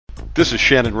This is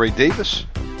Shannon Ray Davis,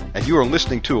 and you are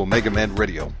listening to Omegaman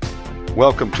Radio.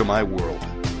 Welcome to my world,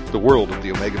 the world of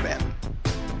the Omegaman.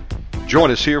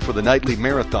 Join us here for the nightly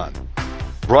marathon,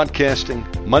 broadcasting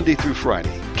Monday through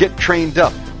Friday. Get trained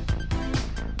up.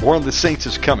 More of the Saints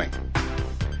is coming.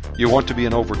 You want to be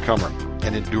an overcomer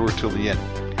and endure till the end.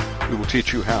 We will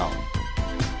teach you how.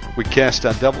 We cast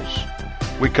out devils.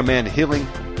 We command healing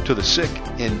to the sick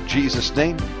in Jesus'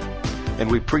 name. And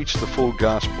we preach the full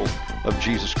gospel of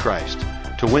Jesus Christ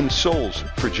to win souls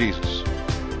for Jesus.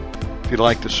 If you'd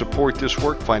like to support this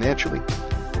work financially,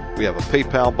 we have a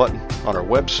PayPal button on our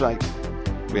website.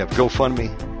 We have GoFundMe,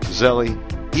 Zelle,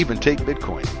 even take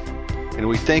Bitcoin. And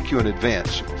we thank you in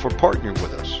advance for partnering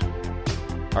with us.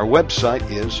 Our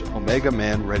website is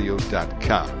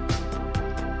OmegamanRadio.com.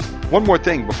 One more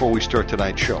thing before we start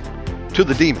tonight's show. To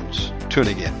the demons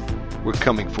tuning in, we're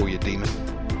coming for you, demon.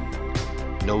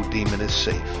 No demon is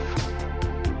safe.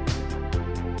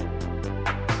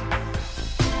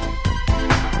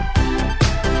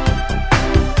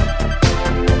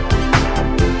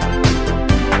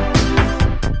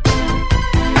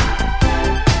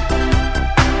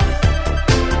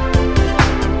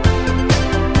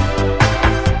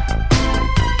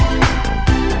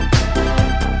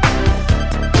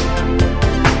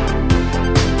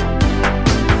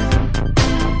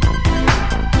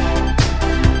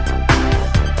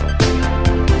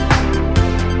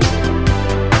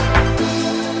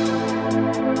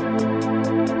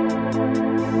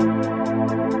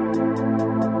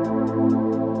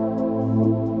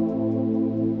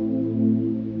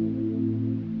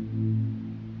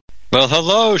 Well,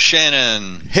 hello,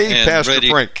 Shannon. Hey, Pastor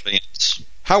Frank.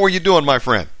 How are you doing, my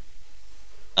friend?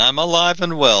 I'm alive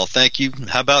and well, thank you.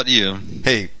 How about you?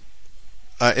 Hey,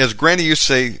 as Granny used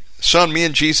to say, son, me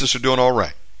and Jesus are doing all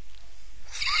right.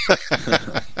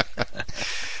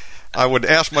 I would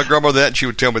ask my grandmother that, and she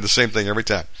would tell me the same thing every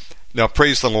time. Now,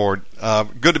 praise the Lord.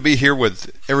 Good to be here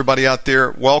with everybody out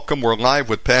there. Welcome. We're live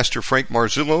with Pastor Frank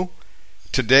Marzullo.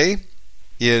 Today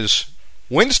is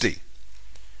Wednesday,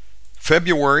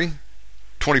 February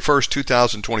 21st,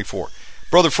 2024.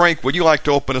 Brother Frank, would you like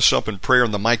to open us up in prayer,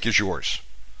 and the mic is yours.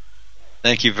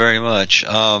 Thank you very much.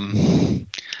 I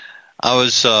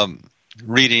was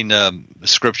reading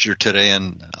scripture today,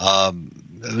 and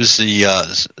it was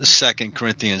the 2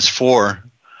 Corinthians 4,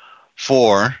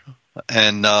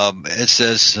 and it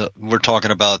says, we're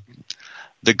talking about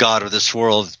the God of this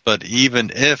world, but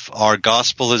even if our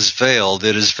gospel is veiled,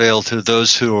 it is veiled to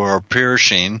those who are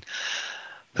perishing,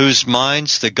 whose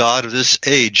minds the God of this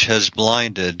age has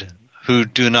blinded, who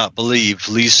do not believe,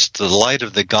 lest the light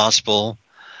of the gospel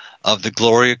of the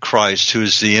glory of Christ, who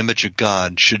is the image of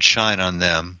God, should shine on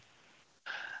them.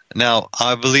 Now,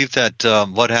 I believe that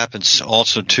what happens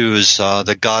also, too, is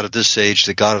the God of this age,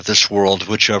 the God of this world,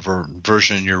 whichever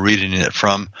version you're reading it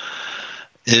from,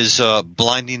 is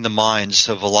blinding the minds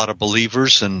of a lot of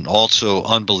believers and also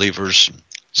unbelievers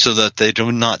so that they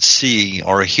do not see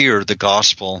or hear the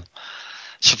gospel.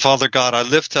 So, Father God, I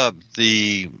lift up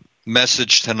the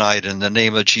message tonight in the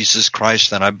name of Jesus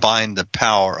Christ, and I bind the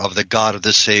power of the God of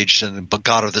this age and the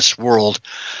God of this world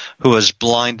who has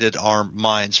blinded our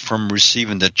minds from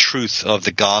receiving the truth of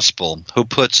the gospel, who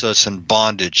puts us in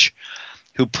bondage,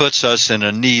 who puts us in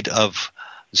a need of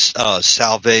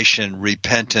salvation,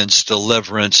 repentance,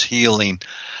 deliverance, healing,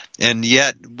 and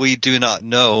yet we do not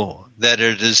know that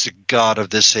it is the God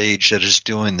of this age that is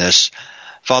doing this.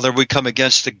 Father, we come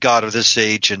against the God of this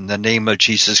age in the name of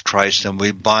Jesus Christ, and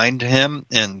we bind him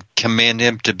and command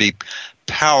him to be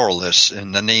powerless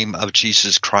in the name of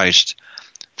Jesus Christ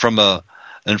from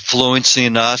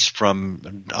influencing us,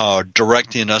 from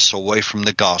directing us away from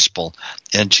the gospel.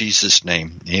 In Jesus'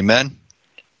 name, amen.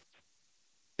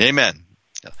 Amen.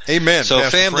 Amen. So,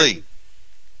 Pastor family.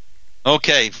 Frank.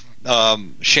 Okay,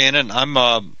 Shannon, I'm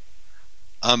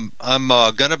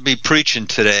going to be preaching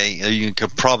today. You can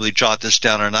probably jot this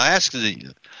down. And I ask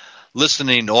the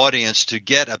listening audience to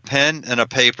get a pen and a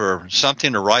paper,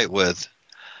 something to write with,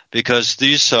 because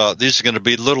these are going to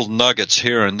be little nuggets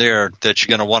here and there that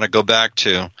you're going to want to go back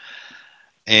to.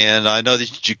 And I know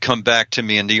that you come back to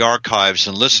me in the archives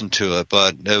and listen to it,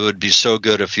 but it would be so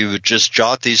good if you would just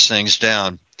jot these things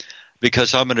down,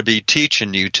 because I'm going to be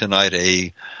teaching you tonight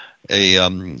a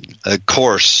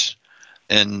course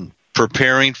in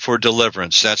Preparing for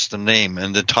Deliverance. That's the name,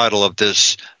 and the title of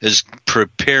this is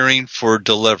Preparing for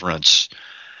Deliverance.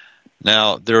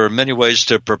 Now, there are many ways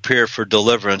to prepare for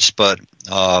deliverance, but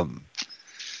and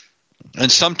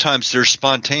sometimes they're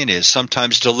spontaneous.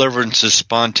 Sometimes deliverance is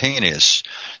spontaneous.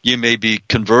 You may be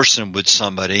conversing with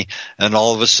somebody, and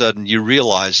all of a sudden you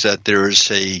realize that there is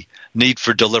a need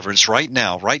for deliverance right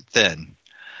now, right then.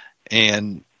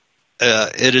 And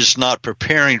it is not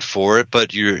preparing for it,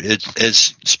 but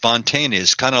it's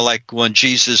spontaneous. Kind of like when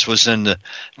Jesus was in the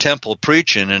temple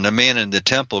preaching, and a man in the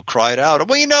temple cried out,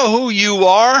 "We know who you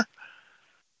are.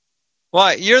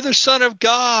 Why, you're the Son of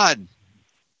God.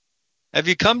 Have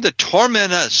you come to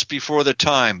torment us before the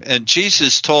time?" And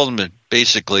Jesus told him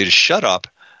basically to shut up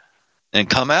and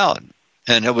come out.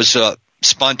 And it was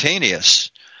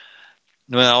spontaneous.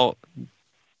 Well,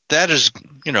 that is,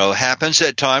 happens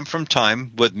at time from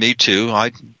time with me too.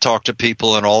 I talk to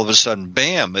people and all of a sudden,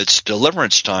 bam, it's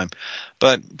deliverance time.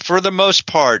 But for the most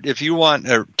part, if you want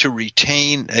to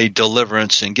retain a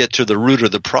deliverance and get to the root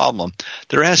of the problem,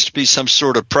 there has to be some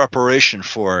sort of preparation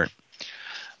for it.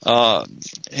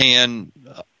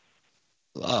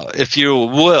 If you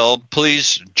will,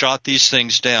 please jot these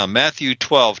things down. Matthew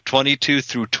 12:22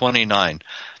 through 29.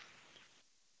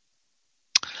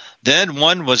 Then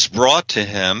one was brought to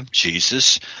him,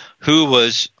 Jesus, who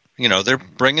was, they're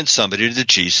bringing somebody to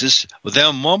Jesus.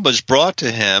 Then one was brought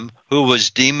to him who was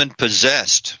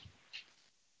demon-possessed.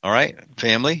 All right,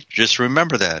 family, just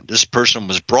remember that. This person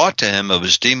was brought to him who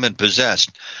was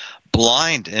demon-possessed,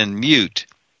 blind and mute.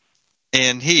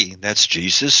 And he, that's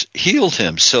Jesus, healed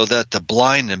him so that the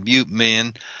blind and mute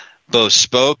man both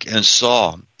spoke and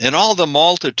saw. And all the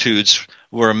multitudes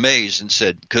were amazed and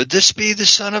said, "Could this be the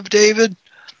Son of David?"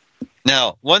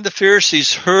 Now, when the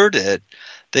Pharisees heard it,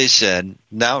 they said,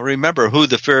 now remember who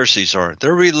the Pharisees are.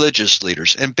 They're religious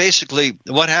leaders. And basically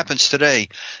what happens today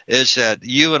is that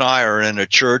you and I are in a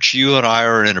church, you and I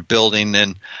are in a building,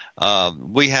 and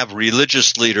we have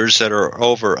religious leaders that are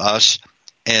over us.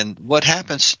 And what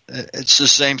happens, it's the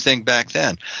same thing back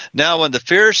then. Now, when the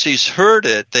Pharisees heard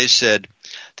it, they said,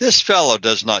 "This fellow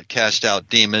does not cast out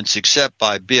demons except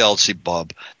by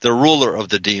Beelzebub, the ruler of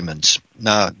the demons."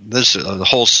 Now, this is a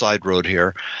whole side road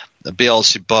here.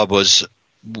 Beelzebub was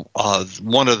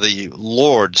one of the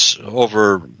lords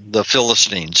over the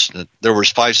Philistines. There was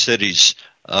 5 cities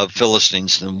of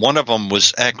Philistines, and one of them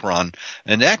was Ekron.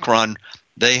 And Ekron,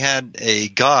 they had a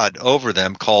god over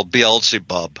them called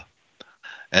Beelzebub.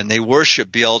 And they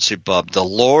worship Beelzebub, the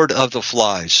Lord of the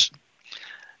Flies.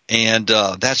 And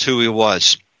that's who he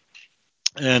was.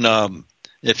 And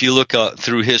if you look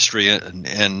through history,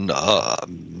 and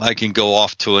I can go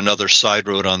off to another side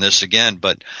road on this again,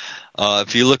 but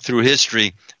if you look through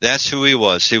history, that's who he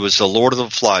was. He was the Lord of the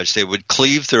Flies. They would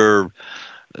cleave their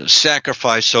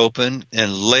sacrifice open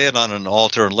and lay it on an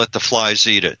altar and let the flies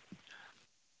eat it.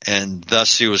 And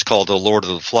thus he was called the Lord of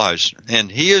the Flies.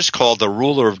 And he is called the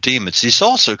ruler of demons. He's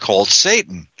also called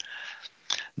Satan.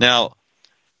 Now,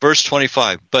 verse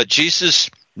 25, but Jesus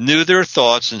knew their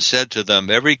thoughts and said to them,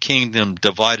 "Every kingdom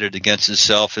divided against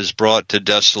itself is brought to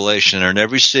desolation, and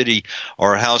every city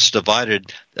or house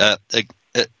divided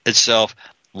itself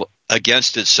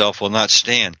against itself will not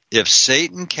stand. If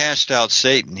Satan cast out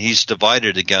Satan, he's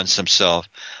divided against himself.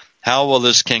 How will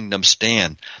this kingdom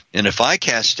stand? And if I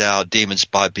cast out demons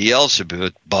by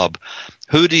Beelzebub,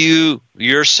 who do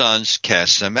your sons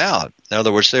cast them out?" In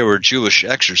other words, they were Jewish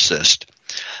exorcists.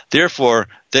 "Therefore,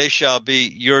 they shall be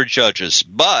your judges.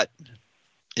 But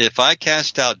if I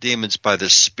cast out demons by the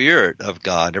Spirit of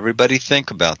God," everybody think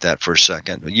about that for a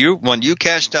second. When you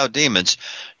cast out demons,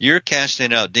 you're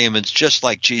casting out demons just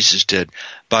like Jesus did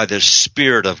by the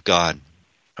Spirit of God.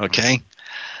 Okay?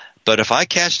 "But if I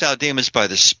cast out demons by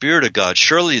the Spirit of God,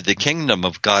 surely the kingdom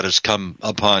of God has come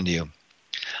upon you.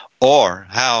 Or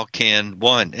how can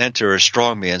one enter a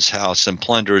strong man's house and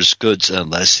plunder his goods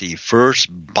unless he first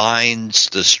binds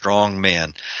the strong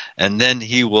man, and then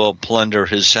he will plunder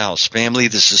his house?" Family,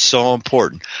 this is so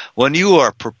important. When you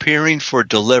are preparing for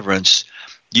deliverance,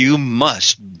 you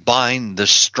must bind the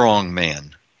strong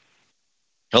man.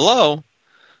 Hello?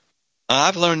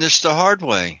 I've learned this the hard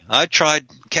way. I tried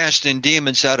casting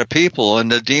demons out of people, and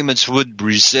the demons would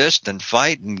resist and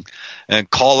fight and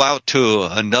call out to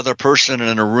another person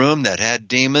in a room that had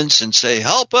demons and say,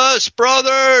 "Help us,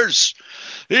 brothers!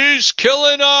 He's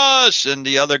killing us!" And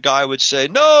the other guy would say,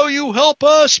 "No, you help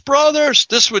us, brothers!"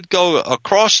 This would go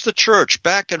across the church,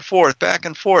 back and forth, back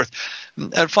and forth.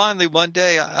 And finally, one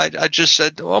day, I just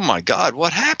said, "Oh, my God,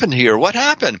 what happened here? What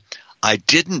happened?" I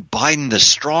didn't bind the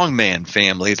strong man,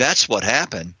 family. That's what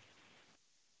happened.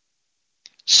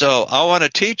 So I want to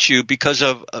teach you because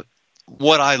of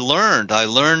what I learned. I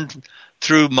learned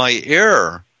through my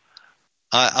error.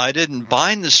 I didn't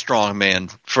bind the strong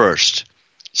man first.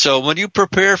 So when you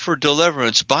prepare for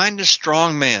deliverance, bind the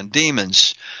strong man,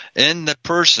 demons, in the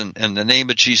person in the name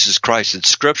of Jesus Christ. It's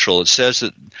scriptural. It says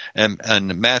it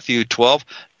in Matthew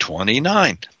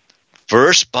 12:29.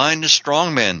 First, bind the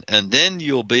strong man, and then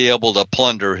you'll be able to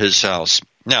plunder his house.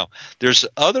 Now, there's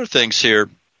other things here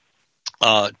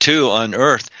too on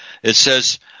earth. It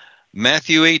says,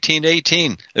 Matthew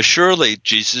 18:18. Assuredly,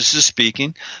 Jesus is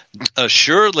speaking,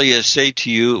 assuredly I say to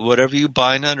you, whatever you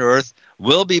bind on earth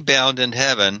will be bound in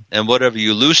heaven, and whatever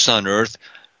you loose on earth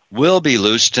will be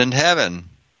loosed in heaven.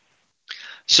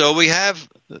 So we have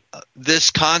this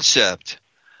concept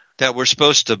that we're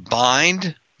supposed to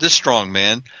bind the strong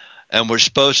man, and we're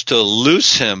supposed to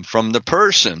loose him from the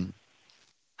person.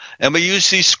 And we use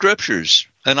these scriptures,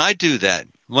 and I do that.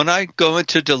 When I go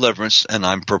into deliverance and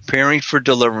I'm preparing for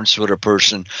deliverance with a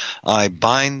person, I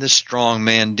bind the strong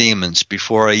man demons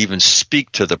before I even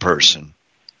speak to the person,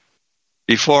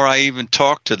 before I even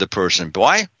talk to the person.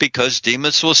 Why? Because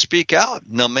demons will speak out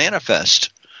and they'll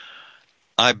manifest.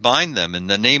 I bind them in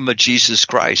the name of Jesus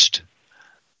Christ.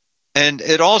 And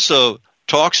it also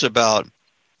talks about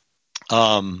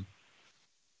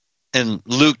in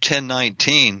Luke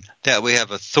 10:19 that we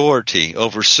have authority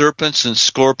over serpents and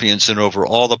scorpions and over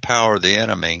all the power of the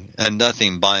enemy, and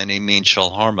nothing by any means shall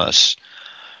harm us.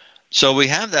 So we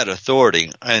have that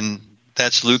authority, and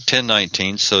that's Luke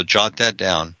 10:19, so jot that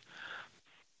down.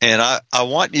 And I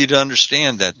want you to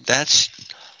understand that that's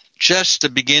just the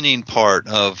beginning part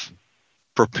of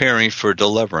preparing for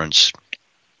deliverance.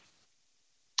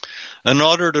 In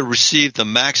order to receive the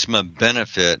maximum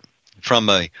benefit from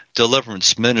a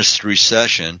deliverance ministry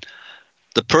session,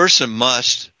 the person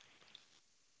must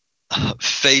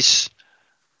face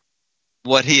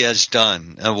what he has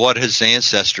done and what his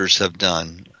ancestors have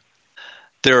done.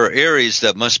 There are areas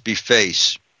that must be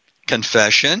faced.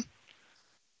 Confession,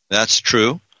 that's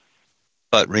true,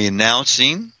 but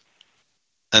renouncing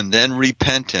and then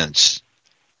repentance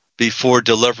before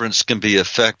deliverance can be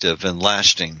effective and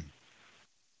lasting.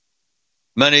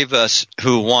 Many of us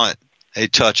who want a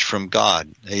touch from God,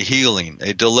 a healing,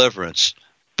 a deliverance,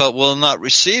 but will not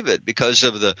receive it because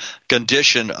of the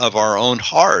condition of our own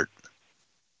heart.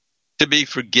 To be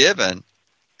forgiven,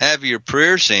 have your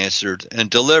prayers answered and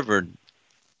delivered,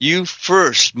 you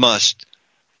first must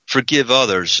forgive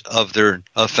others of their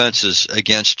offenses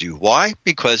against you. Why?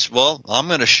 Because, well, I'm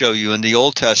going to show you in the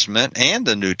Old Testament and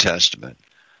the New Testament.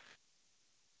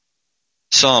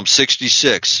 Psalm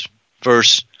 66,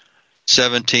 verse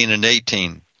 17 and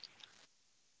 18.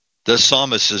 The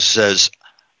psalmist says,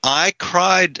 I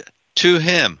cried to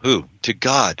him, who? To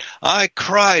God. I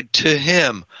cried to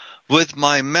him with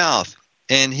my mouth,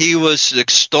 and he was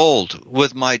extolled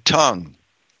with my tongue.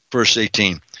 Verse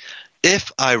 18.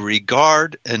 If I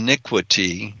regard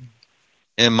iniquity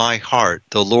in my heart,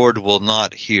 the Lord will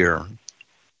not hear.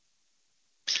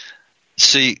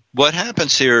 See, what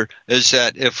happens here is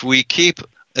that if we keep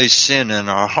a sin in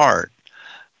our heart,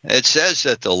 it says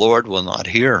that the Lord will not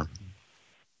hear.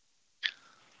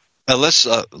 Now let's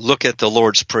look at the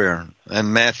Lord's Prayer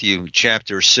in Matthew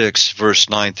chapter 6, verse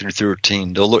 9 through 13.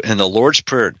 In the Lord's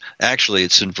Prayer, actually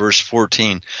it's in verse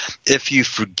 14, if you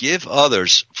forgive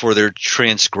others for their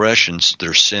transgressions,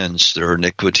 their sins, their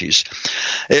iniquities,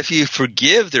 if you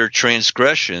forgive their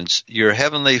transgressions, your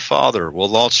heavenly Father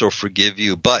will also forgive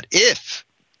you. But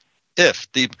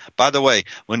by the way,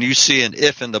 when you see an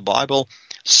if in the Bible,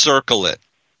 circle it.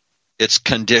 It's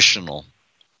conditional.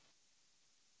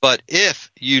 But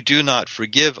if you do not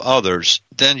forgive others,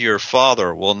 then your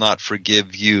Father will not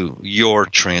forgive you your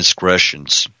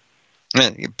transgressions.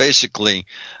 And basically,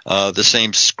 the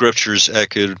same scriptures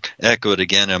echoed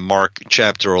again in Mark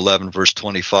chapter 11, verse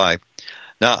 25.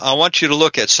 Now, I want you to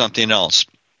look at something else.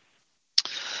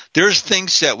 There's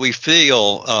things that we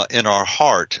feel in our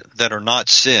heart that are not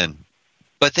sin,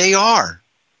 but they are.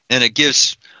 And it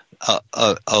gives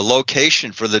a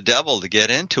location for the devil to get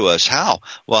into us. How?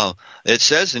 Well, it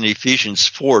says in Ephesians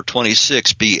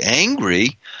 4:26, be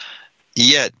angry,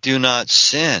 yet do not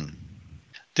sin.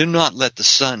 Do not let the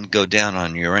sun go down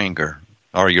on your anger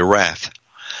or your wrath.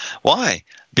 Why?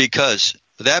 Because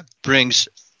that brings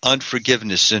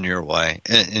unforgiveness in your way,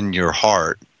 in your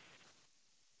heart.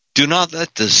 Do not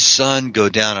let the sun go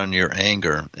down on your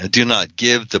anger. Do not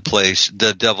give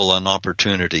the devil an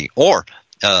opportunity, or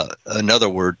another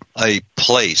word, a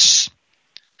place.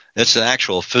 It's an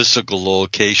actual physical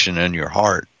location in your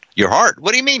heart. Your heart?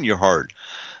 What do you mean your heart?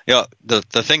 You know, the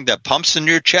thing that pumps in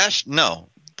your chest? No.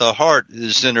 The heart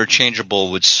is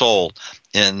interchangeable with soul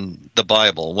in the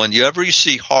Bible. Whenever you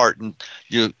see heart,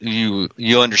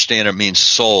 you understand it means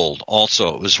soul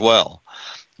also as well.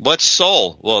 What's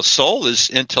soul? Well, soul is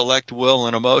intellect, will,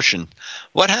 and emotion.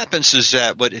 What happens is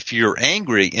that if you're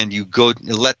angry and you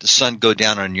let the sun go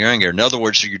down on your anger, in other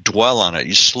words, you dwell on it,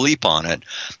 you sleep on it,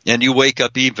 and you wake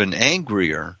up even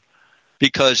angrier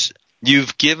because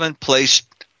you've given place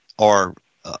or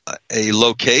a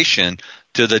location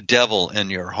to the devil in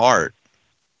your heart.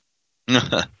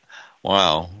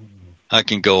 Wow. I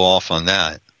can go off on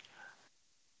that.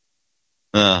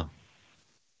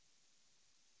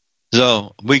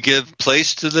 So we give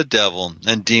place to the devil,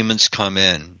 and demons come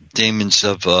in. Demons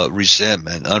of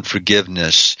resentment,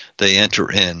 unforgiveness, they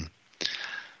enter in.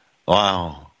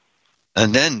 Wow.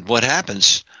 And then what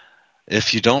happens?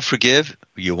 If you don't forgive,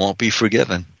 you won't be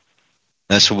forgiven.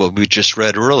 That's what we just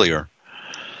read earlier.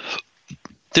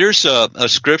 There's a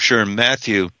scripture in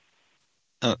Matthew.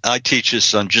 I teach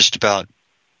this on just about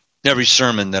every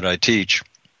sermon that I teach.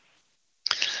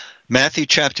 Matthew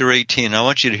chapter 18. I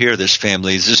want you to hear this,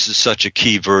 family. This is such a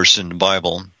key verse in the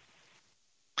Bible.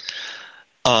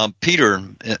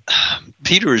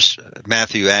 Peter's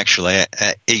Matthew actually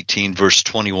at 18 verse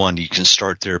 21. You can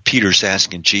start there. Peter's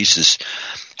asking Jesus,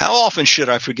 how often should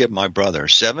I forgive my brother?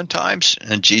 7 times?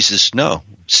 And Jesus, no,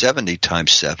 70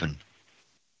 times 7,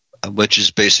 which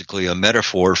is basically a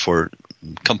metaphor for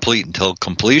complete until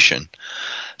completion.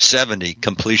 70,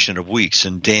 completion of weeks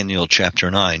in Daniel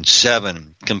chapter 9.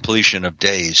 7, completion of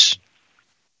days.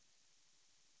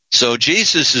 So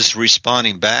Jesus is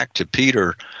responding back to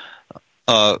Peter,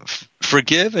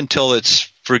 forgive until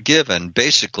it's forgiven,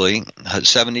 basically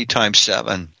 70 times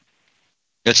 7.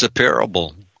 It's a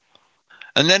parable.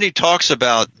 And then he talks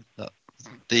about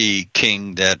the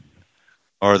king that,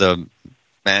 or the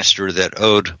master that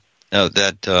owed,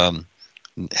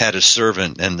 had a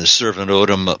servant, and the servant owed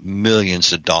him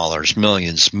millions of dollars,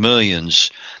 millions,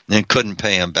 and couldn't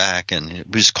pay him back, and he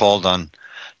was called on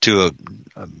to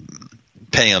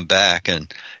pay him back,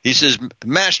 and he says,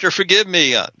 "Master, forgive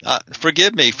me,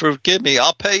 forgive me.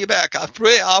 I'll pay you back.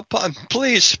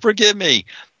 Please forgive me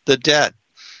the debt."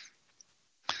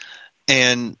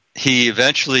 And he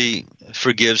eventually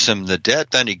forgives him the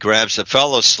debt. Then he grabs a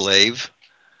fellow slave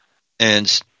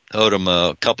and owed him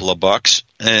a couple of bucks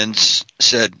and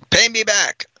said, "Pay me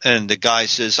back." And the guy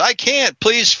says, "I can't.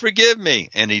 Please forgive me."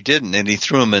 And he didn't, and he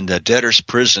threw him in the debtor's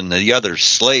prison. The other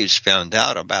slaves found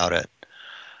out about it,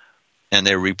 and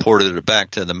they reported it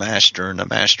back to the master, and the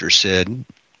master said,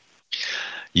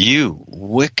 "You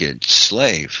wicked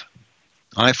slave,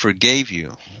 I forgave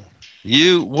you.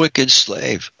 You wicked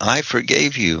slave, I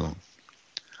forgave you.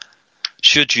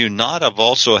 Should you not have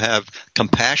also have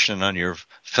compassion on your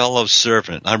fellow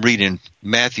servant?" I'm reading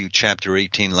Matthew chapter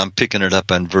 18. I'm picking it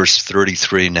up on verse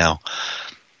 33 now.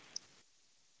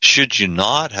 "Should you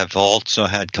not have also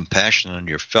had compassion on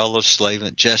your fellow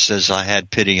slave, just as I had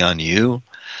pity on you?"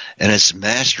 And his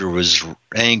master was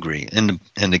angry. In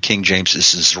the King James,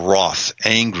 this is wroth,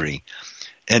 angry,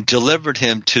 and delivered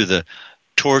him to the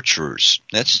torturers,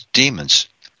 that's demons,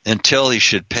 until he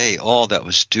should pay all that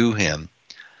was due him.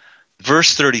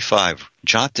 Verse 35,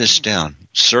 jot this down,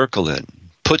 circle it,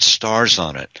 put stars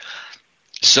on it.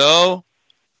 "So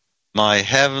my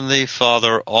heavenly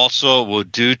Father also will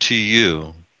do to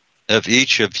you if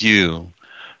each of you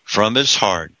from his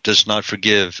heart does not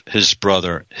forgive his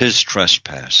brother his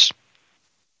trespass."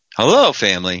 Hello,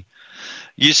 family.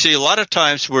 You see, a lot of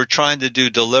times we're trying to do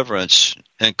deliverance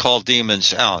and call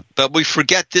demons out, but we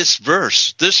forget this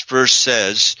verse. This verse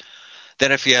says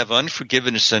that if you have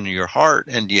unforgiveness in your heart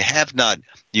and you have not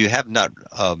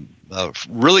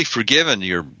really forgiven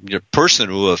your person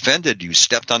who offended you,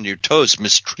 stepped on your toes,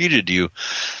 mistreated you,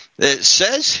 it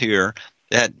says here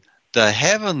that the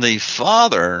Heavenly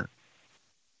Father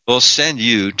will send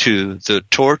you to the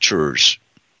torturers.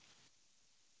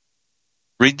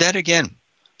 Read that again.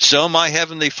 "So my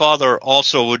heavenly Father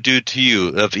also will do to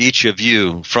you if each of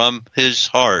you from his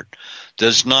heart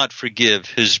does not forgive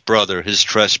his brother his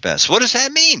trespass." What does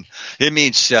that mean? It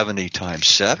means 70 times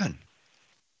 7.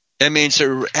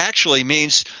 It actually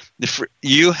means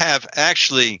you have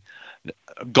actually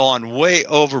gone way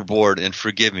overboard in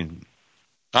forgiving.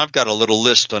 I've got a little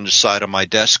list on the side of my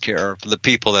desk here for the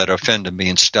people that offended me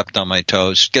and stepped on my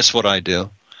toes. Guess what I do?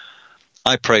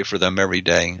 I pray for them every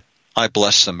day. I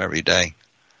bless them every day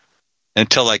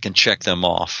until I can check them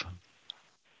off.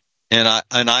 And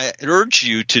I urge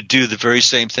you to do the very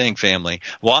same thing, family.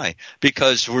 Why?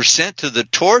 Because we're sent to the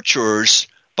torturers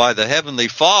by the Heavenly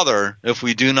Father if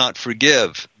we do not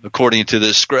forgive, according to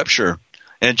this scripture.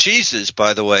 And Jesus,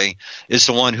 by the way, is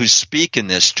the one who's speaking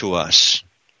this to us.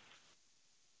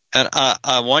 And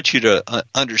I want you to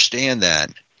understand that.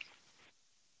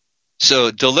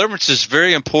 So deliverance is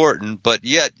very important, but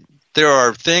yet there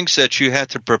are things that you have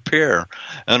to prepare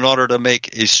in order to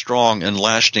make a strong and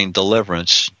lasting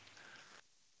deliverance.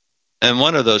 And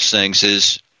one of those things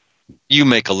is you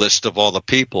make a list of all the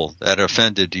people that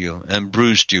offended you and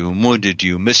bruised you, wounded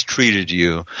you, mistreated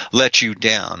you, let you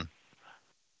down.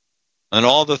 And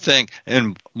all the things,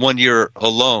 and when you're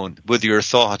alone with your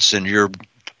thoughts and you're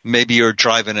maybe you're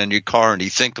driving in your car and you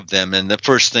think of them, and the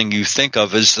first thing you think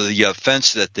of is the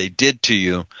offense that they did to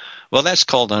you. Well, that's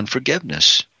called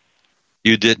unforgiveness.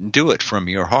 You didn't do it from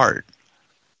your heart.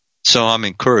 So I'm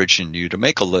encouraging you to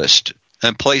make a list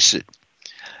and place it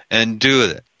and do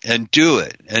it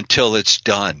until it's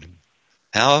done.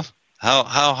 How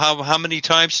many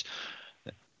times?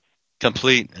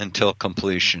 Complete until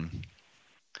completion.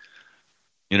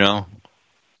 You know,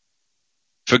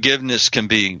 forgiveness can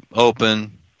be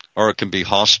open or it can be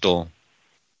hostile.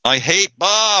 I hate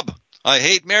Bob. I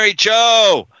hate Mary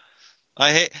Jo.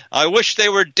 I wish they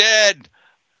were dead.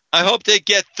 I hope they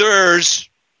get theirs.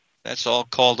 That's all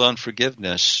called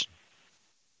unforgiveness.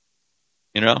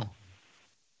 You know,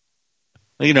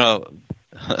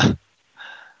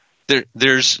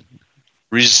 there's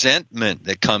resentment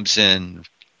that comes in,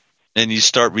 and you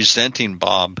start resenting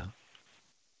Bob.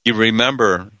 You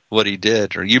remember what he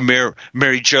did, or you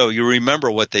Mary Jo, you remember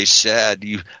what they said.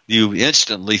 You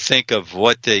instantly think of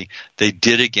what they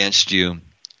did against you.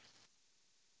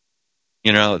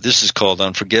 You know, this is called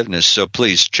unforgiveness. So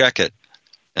please check it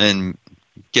and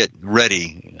get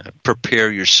ready.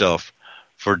 Prepare yourself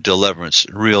for deliverance,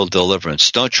 real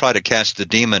deliverance. Don't try to cast the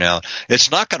demon out.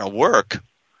 It's not going to work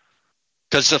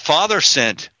because the Father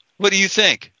sent. What do you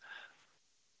think?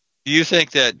 Do you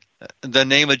think that the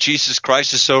name of Jesus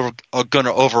Christ is going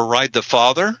to override the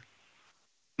Father?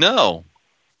 No.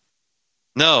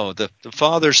 No, the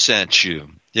Father sent you.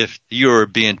 If you're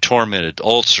being tormented,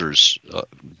 ulcers,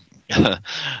 how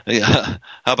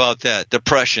about that?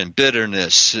 Depression,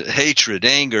 bitterness, hatred,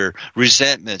 anger,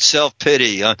 resentment,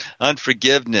 self-pity,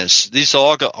 unforgiveness. These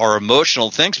all are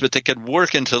emotional things, but they could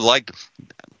work into like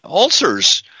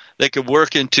ulcers. They could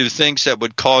work into things that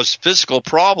would cause physical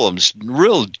problems,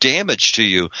 real damage to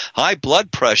you, high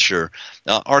blood pressure,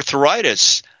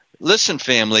 arthritis. Listen,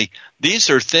 family, these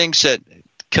are things that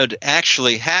could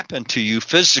actually happen to you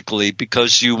physically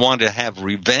because you want to have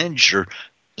revenge or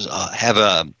have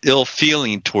a ill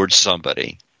feeling towards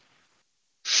somebody.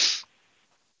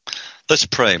 Let's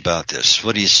pray about this.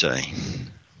 What do you say?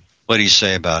 What do you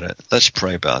say about it? Let's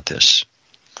pray about this.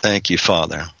 Thank you,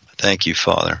 Father. Thank you,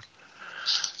 Father.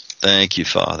 Thank you,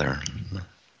 Father.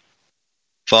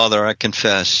 Father, I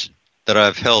confess that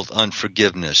I've held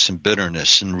unforgiveness and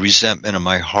bitterness and resentment in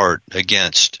my heart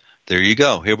against. There you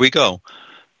go. Here we go.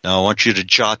 Now I want you to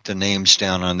jot the names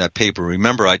down on that paper.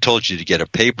 Remember, I told you to get a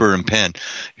paper and pen.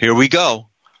 Here we go.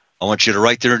 I want you to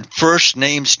write their first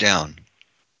names down.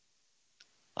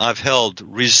 I've held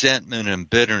resentment and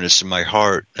bitterness in my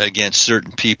heart against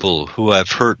certain people who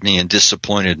have hurt me and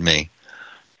disappointed me.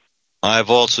 I have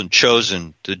also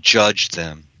chosen to judge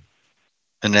them.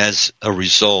 And as a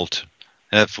result,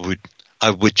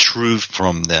 I withdrew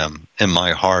from them in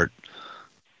my heart.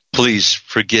 Please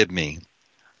forgive me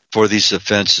for these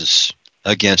offenses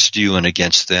against you and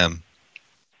against them.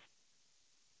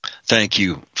 Thank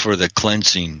you for the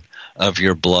cleansing of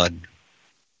your blood.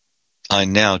 I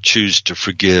now choose to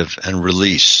forgive and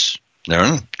release.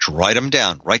 There, write them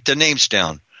down. Write the names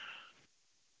down.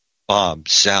 Bob,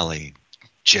 Sally,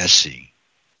 Jesse,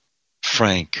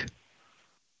 Frank,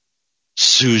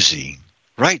 Susie.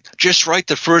 Just write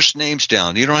the first names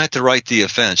down. You don't have to write the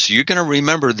offense. You're going to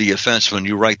remember the offense when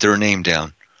you write their name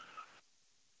down.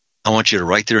 I want you to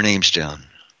write their names down.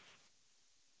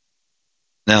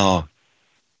 Now,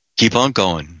 keep on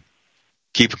going.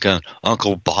 Keep going.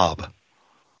 Uncle Bob,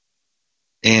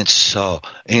 Aunt Sue.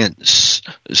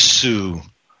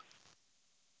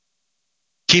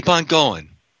 Keep on going.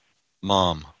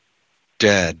 Mom,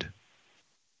 Dad.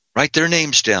 Write their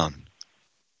names down.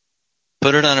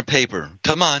 Put it on a paper.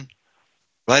 Come on.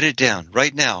 Write it down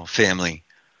right now, family.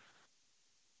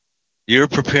 You're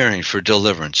preparing for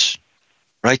deliverance.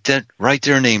 Write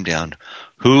their name down.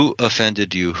 Who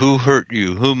offended you? Who hurt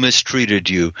you? Who mistreated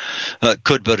you?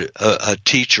 Could but a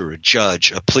teacher, a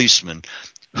judge, a policeman.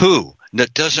 Who?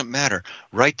 That doesn't matter.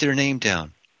 Write their name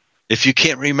down. If you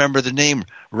can't remember the name,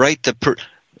 write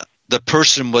the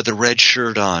person with the red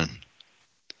shirt on.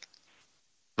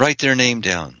 Write their name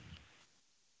down.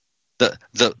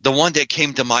 The one that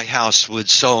came to my house with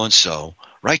so and so.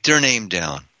 Write their name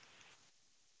down.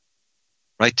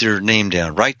 Write their name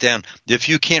down. Write down. If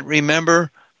you can't remember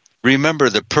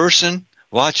the person.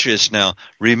 Watch this now.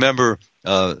 Remember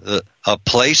a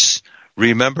place.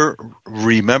 Remember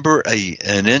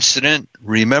an incident.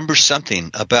 Remember something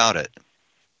about it.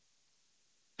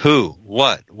 Who,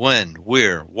 what, when,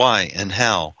 where, why, and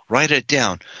how. Write it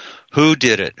down. Who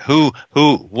did it? Who,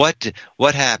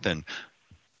 what happened?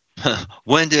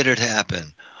 When did it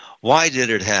happen? Why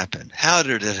did it happen? How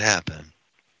did it happen?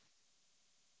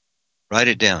 Write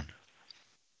it down.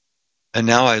 And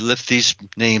now I lift these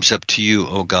names up to you,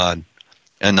 O God,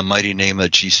 in the mighty name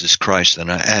of Jesus Christ,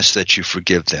 and I ask that you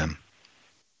forgive them.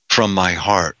 From my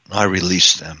heart, I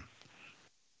release them.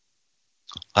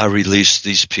 I release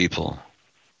these people.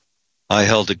 I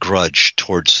held a grudge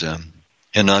towards them,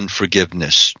 and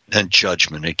unforgiveness and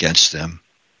judgment against them.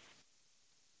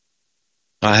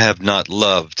 I have not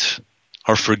loved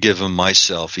or forgiven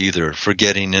myself either,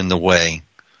 forgetting in the way.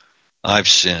 I've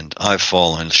sinned. I've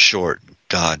fallen short.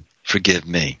 God, forgive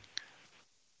me.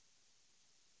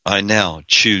 I now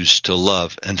choose to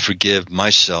love and forgive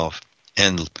myself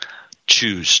and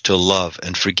choose to love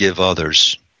and forgive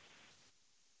others.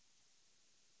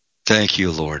 Thank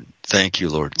you, Lord. Thank you,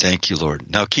 Lord. Thank you, Lord.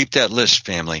 Now keep that list,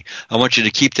 family. I want you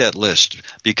to keep that list,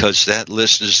 because that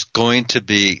list is going to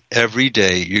be every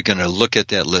day. You're going to look at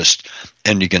that list,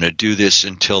 and you're going to do this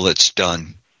until it's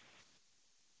done.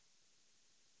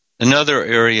 Another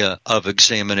area of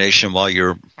examination while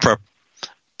you're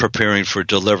preparing for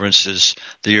deliverance is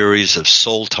the areas of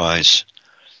soul ties.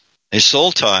 A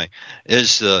soul tie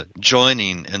is the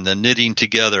joining and the knitting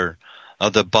together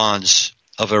of the bonds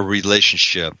of a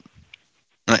relationship.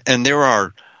 And there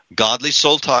are godly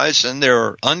soul ties and there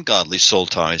are ungodly soul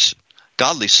ties.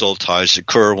 Godly soul ties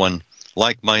occur when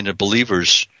like-minded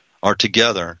believers are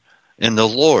together in the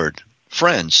Lord,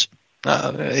 friends.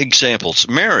 Examples,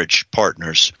 marriage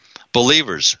partners,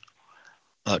 believers,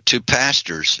 to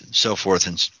pastors, and so forth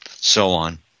and so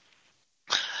on.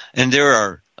 And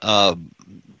there are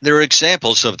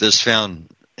examples of this found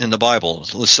in the Bible,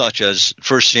 such as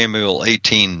 1 Samuel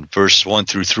 18, verse 1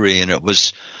 through 3, and it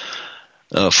was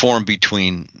formed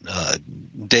between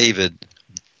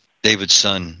David's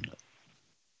son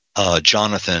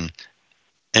Jonathan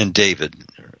and David.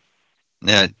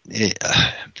 Now,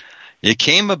 it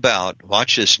came about,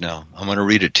 watch this now, I'm going to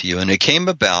read it to you, and it came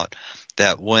about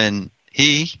that when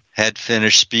he had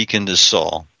finished speaking to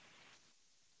Saul,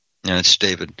 and it's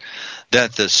David,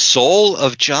 that the soul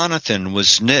of Jonathan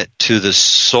was knit to the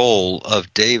soul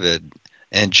of David,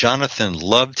 and Jonathan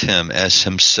loved him as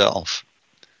himself.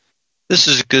 This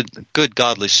is a good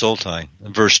godly soul tie.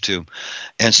 Verse 2.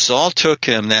 And Saul took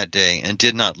him that day and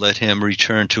did not let him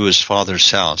return to his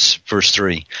father's house. Verse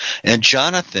 3. And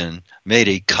Jonathan made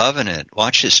a covenant.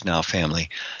 Watch this now, family.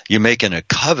 You're making a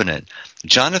covenant.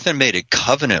 Jonathan made a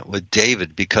covenant with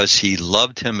David because he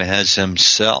loved him as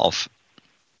himself.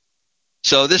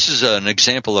 So this is an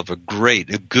example of a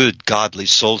good godly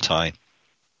soul tie.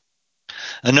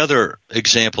 Another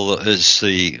example is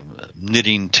the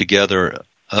knitting together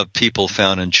of people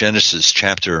found in Genesis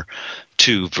chapter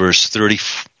 2, verse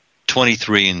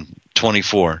 23 and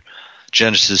 24.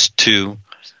 Genesis 2,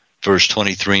 verse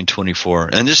 23 and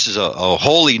 24. And this is a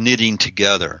holy knitting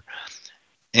together.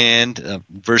 And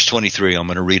verse 23, I'm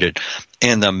going to read it.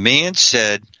 And the man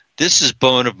said, this is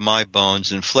bone of my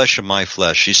bones and flesh of my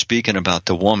flesh. He's speaking about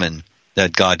the woman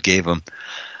that God gave him.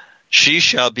 She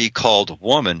shall be called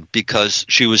woman because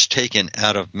she was taken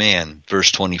out of man.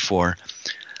 Verse 24.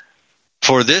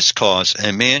 For this cause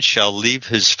a man shall leave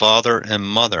his father and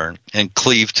mother and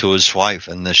cleave to his wife,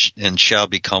 and shall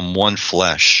become one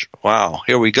flesh. Wow,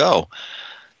 here we go.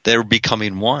 They're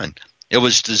becoming one. It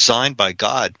was designed by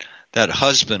God that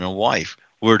husband and wife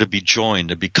were to be joined,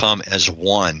 to become as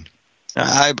one.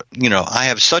 I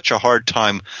have such a hard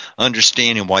time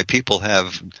understanding why people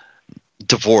have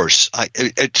divorce.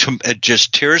 It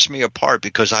just tears me apart,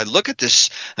 because I look at this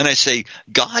and I say,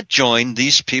 God joined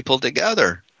these people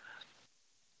together.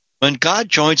 When God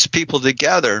joins people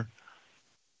together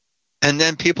and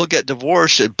then people get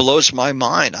divorced, it blows my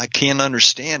mind. I can't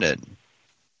understand it.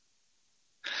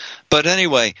 But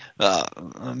anyway,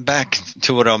 back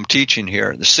to what I'm teaching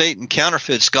here. The Satan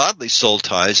counterfeits godly soul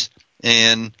ties,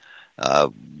 and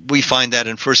we find that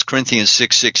in 1 Corinthians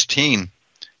 6:16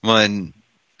 when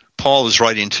Paul was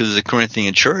writing to the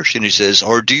Corinthian church, and he says,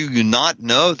 or do you not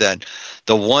know that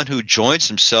the one who joins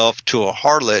himself to a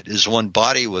harlot is one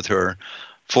body with her?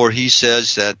 For he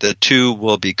says that the two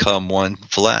will become one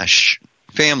flesh.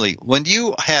 Family, when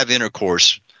you have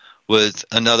intercourse with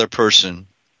another person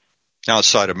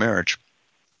outside of marriage,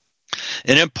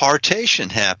 an impartation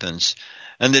happens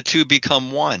and the two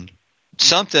become one.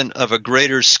 Something of a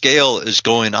greater scale is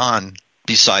going on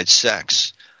besides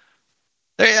sex.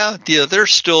 Yeah, they're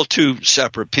still two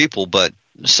separate people, but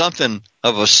something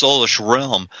of a soulish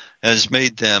realm has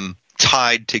made them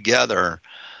tied together.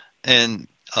 And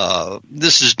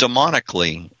this is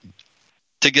demonically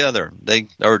together. They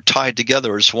are tied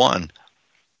together as one.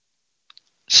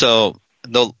 So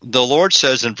the Lord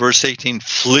says in verse 18,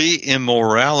 flee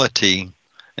immorality.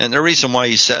 And the reason why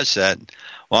he says that,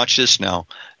 watch this now.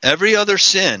 Every other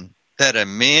sin that a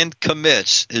man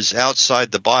commits is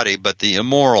outside the body, but the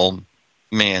immoral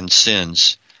man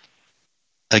sins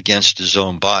against his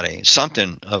own body.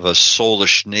 Something of a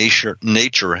soulish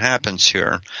nature happens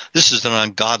here. This is an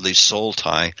ungodly soul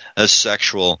tie, a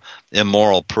sexual,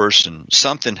 immoral person.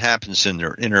 Something happens in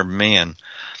their inner man.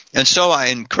 And so I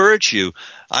encourage you,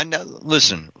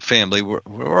 listen, family,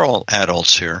 we're all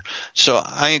adults here. So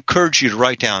I encourage you to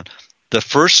write down the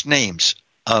first names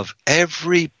of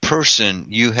every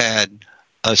person you had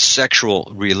a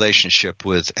sexual relationship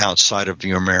with outside of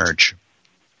your marriage.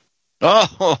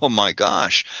 Oh my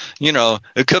gosh.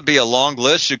 It could be a long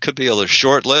list. It could be a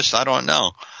short list. I don't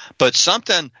know. But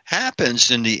something happens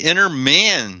in the inner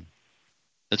man.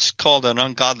 It's called an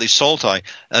ungodly soul tie.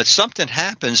 Something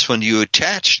happens when you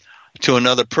attach to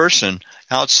another person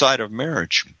outside of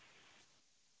marriage.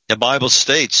 The Bible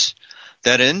states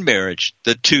that in marriage,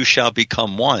 the two shall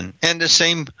become one. And the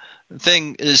same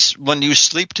thing is when you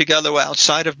sleep together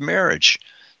outside of marriage.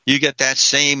 You get that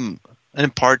same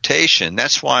impartation.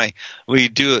 That's why we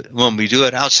do it. When we do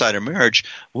it outside of marriage,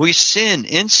 we sin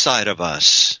inside of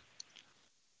us.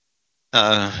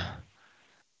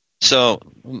 So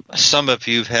some of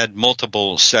you have had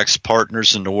multiple sex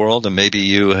partners in the world, and maybe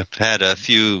you have had a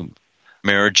few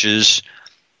marriages.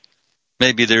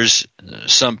 Maybe there's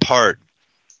some part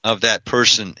of that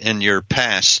person in your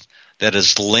past that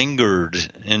has lingered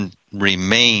and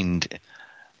remained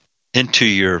into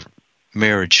your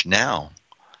marriage now.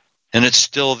 And it's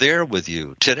still there with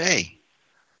you today.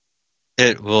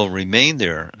 It will remain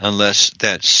there unless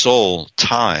that soul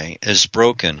tie is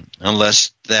broken,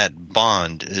 unless that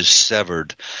bond is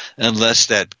severed, unless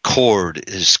that cord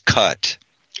is cut,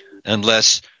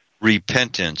 unless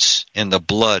repentance and the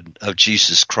blood of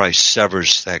Jesus Christ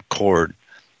severs that cord.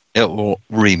 It will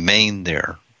remain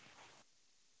there.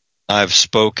 I've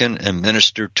spoken and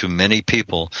ministered to many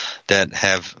people that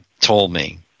have told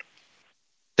me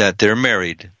that they're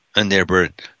married and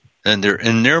they're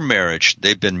in their marriage.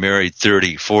 They've been married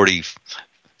 30, 40,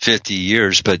 50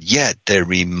 years, but yet their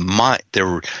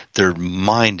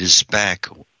mind is back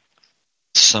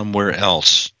somewhere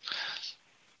else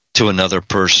to another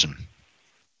person.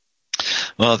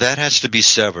 Well, that has to be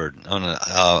severed.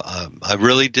 I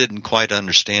really didn't quite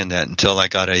understand that until I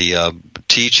got a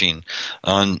teaching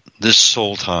on this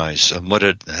soul ties and what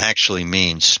it actually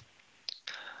means.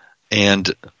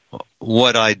 And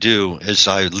what I do is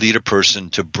I lead a person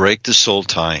to break the soul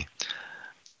tie,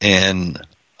 and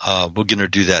we're going to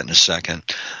do that in a second.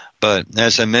 But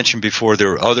as I mentioned before,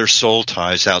 there are other soul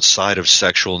ties outside of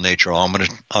sexual nature. I'm going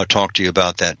to talk to you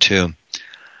about that too.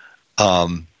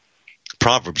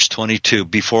 Proverbs 22.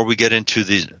 Before we get into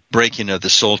the breaking of the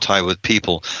soul tie with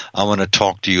people, I want to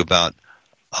talk to you about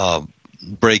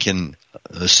breaking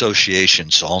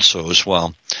associations also as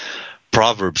well.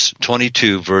 Proverbs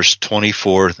 22, verse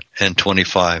 24 and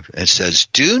 25. It says,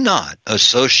 "Do not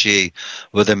associate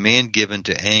with a man given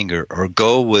to anger, or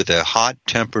go with a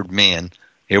hot-tempered man."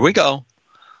 Here we go.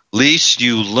 "Lest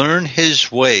you learn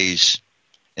his ways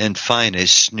and find a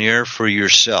snare for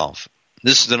yourself."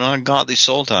 This is an ungodly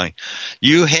soul tie.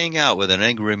 You hang out with an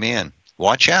angry man.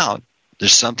 Watch out.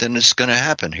 There's something that's going to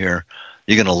happen here.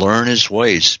 You're going to learn his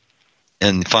ways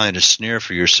and find a snare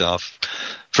for yourself.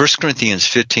 1 Corinthians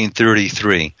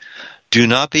 15:33. "Do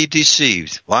not be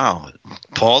deceived." Wow.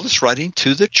 Paul is writing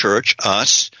to the church,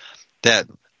 us, that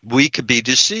we could be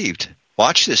deceived.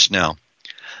 Watch this now.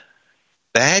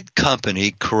 "Bad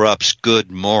company corrupts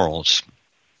good morals."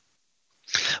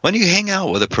 When you hang out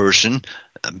with a person,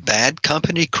 bad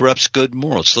company corrupts good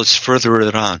morals. Let's further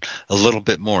it on a little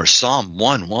bit more. Psalm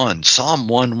 1:1. Psalm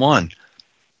 1:1.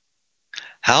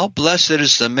 "How blessed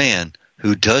is the man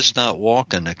who does not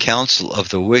walk in the counsel of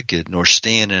the wicked, nor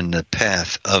stand in the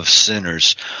path of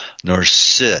sinners, nor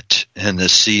sit in the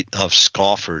seat of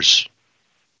scoffers."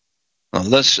 Now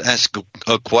let's ask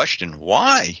a question.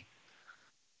 Why?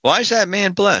 Why is that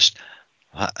man blessed?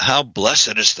 How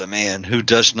blessed is the man who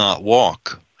does not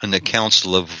walk in the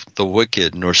counsel of the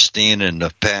wicked, nor stand in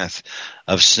the path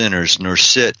of sinners, nor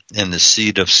sit in the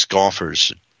seat of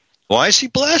scoffers. Why is he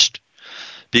blessed?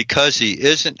 Because he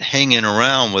isn't hanging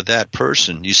around with that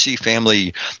person. You see,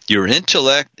 family, your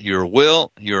intellect, your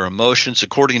will, your emotions,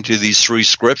 according to these three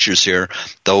scriptures here,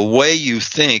 the way you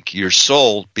think, your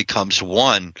soul becomes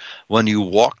one when you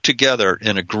walk together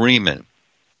in agreement.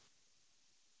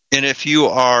 And if you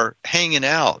are hanging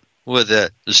out with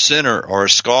a sinner or a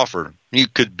scoffer, you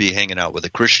could be hanging out with a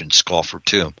Christian scoffer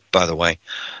too, by the way.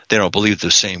 They don't believe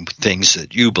the same things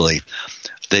that you believe.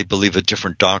 They believe a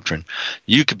different doctrine.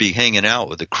 You could be hanging out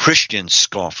with a Christian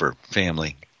scoffer,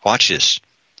 family. Watch this.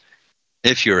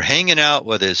 If you're hanging out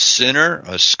with a sinner,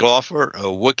 a scoffer, a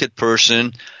wicked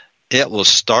person, it will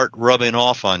start rubbing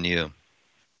off on you.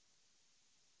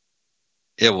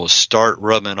 It will start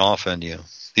rubbing off on you.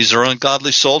 These are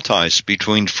ungodly soul ties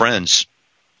between friends.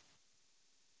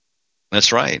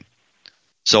 That's right.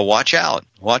 So watch out.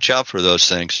 Watch out for those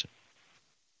things.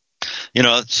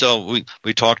 So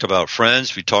we talked about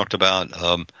friends. We talked about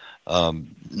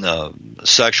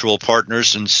sexual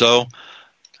partners. And so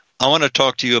I want to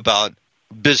talk to you about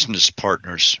business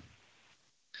partners.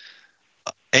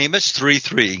 Amos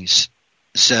 3:3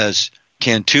 says,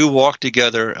 can two walk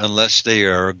together unless they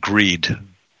are agreed?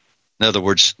 In other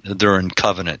words, they're in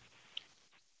covenant.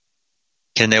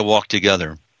 Can they walk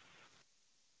together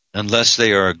unless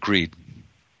they are agreed?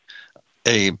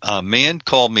 A man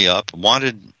called me up,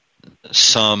 wanted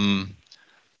some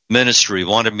ministry,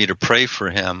 wanted me to pray for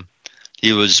him.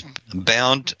 He was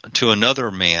bound to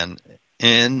another man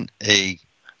in a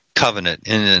covenant,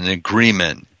 in an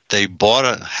agreement. They bought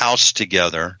a house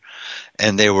together,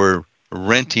 and they were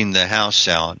renting the house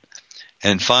out.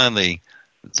 And finally,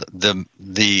 the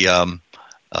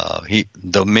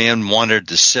man wanted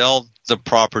to sell the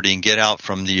property and get out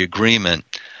from the agreement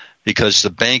because the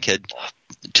bank had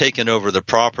taken over the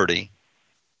property,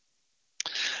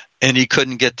 and he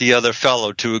couldn't get the other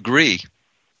fellow to agree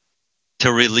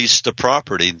to release the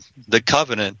property, the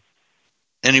covenant,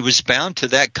 and he was bound to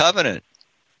that covenant.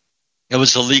 It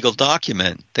was a legal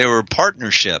document. They were a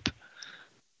partnership.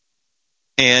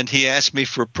 And he asked me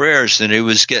for prayers, and he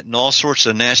was getting all sorts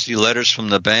of nasty letters from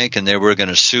the bank, and they were going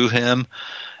to sue him,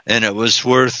 and it was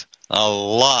worth a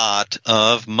lot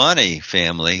of money,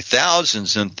 family,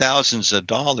 thousands and thousands of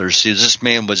dollars. This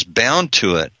man was bound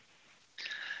to it.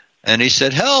 And he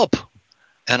said, help.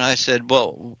 And I said,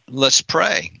 well, let's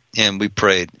pray. And we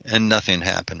prayed, and nothing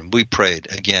happened. We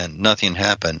prayed again, nothing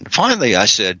happened. Finally, I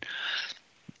said,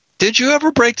 did you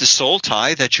ever break the soul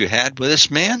tie that you had with this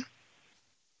man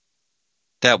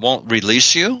that won't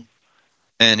release you?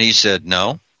 And he said,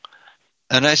 no.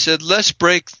 And I said, let's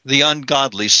break the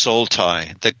ungodly soul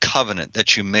tie, the covenant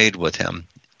that you made with him.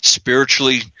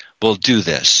 Spiritually, we'll do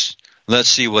this. Let's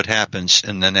see what happens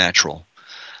in the natural.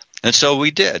 And so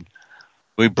we did.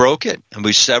 We broke it, and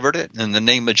we severed it in the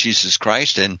name of Jesus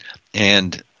Christ.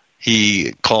 And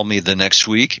he called me the next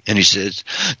week, and he says,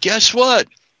 guess what?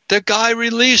 The guy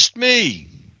released me.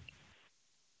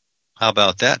 How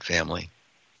about that, family?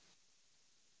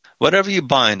 Whatever you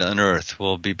bind on earth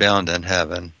will be bound in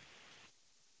heaven.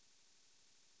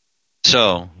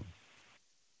 So,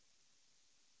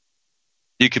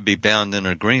 you could be bound in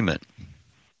agreement,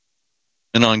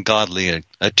 an ungodly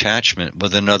attachment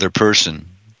with another person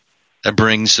that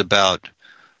brings about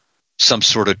some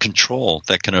sort of control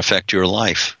that can affect your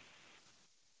life.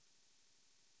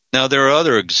 Now, there are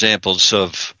other examples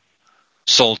of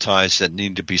soul ties that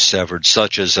need to be severed,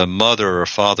 such as a mother or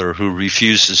father who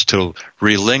refuses to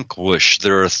relinquish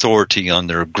their authority on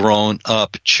their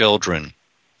grown-up children.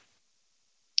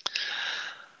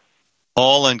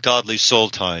 All ungodly soul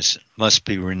ties must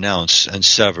be renounced and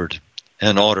severed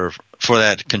in order for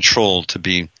that control to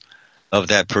be of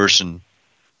that person.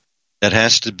 That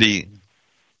has to be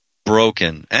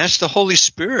broken. Ask the Holy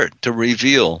Spirit to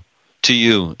reveal to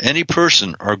you any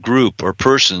person or group or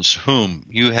persons whom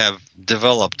you have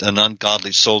developed an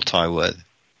ungodly soul tie with.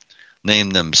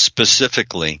 Name them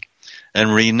specifically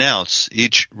and renounce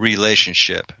each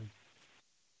relationship.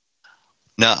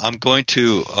 Now, we're going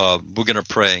to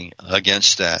pray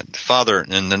against that. Father,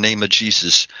 in the name of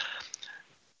Jesus,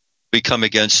 we come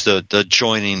against the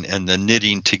joining and the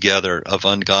knitting together of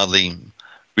ungodly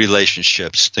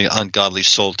relationships, the ungodly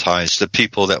soul ties, the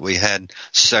people that we had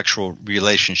sexual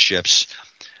relationships,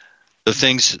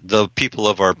 the people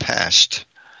of our past.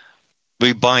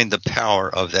 We bind the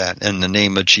power of that in the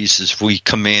name of Jesus. We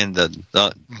command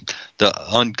the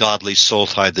ungodly soul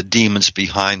tie, the demons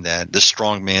behind that, the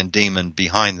strong man demon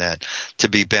behind that, to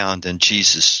be bound in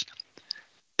Jesus,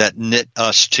 that knit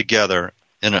us together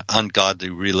in an ungodly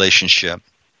relationship.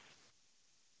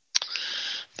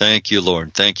 Thank you,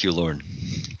 Lord. Thank you, Lord.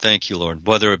 Thank you, Lord.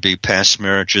 Whether it be past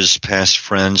marriages, past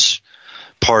friends,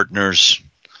 partners,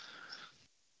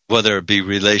 whether it be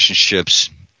relationships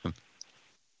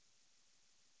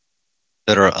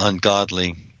that are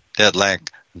ungodly, that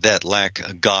lack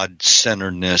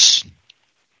God-centeredness,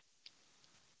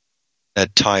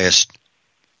 that tie us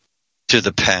to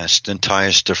the past and tie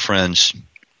us to friends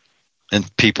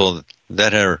and people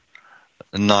that are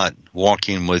not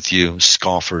walking with you,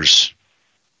 scoffers.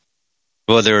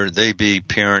 Whether they be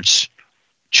parents,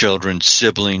 children,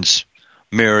 siblings,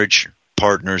 marriage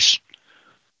partners,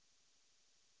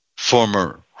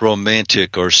 former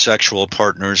romantic or sexual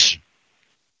partners,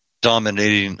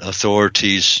 dominating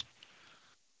authorities.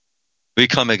 We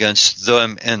come against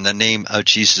them in the name of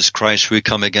Jesus Christ. We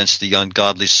come against the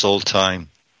ungodly soul tie,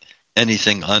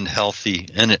 anything unhealthy,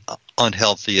 and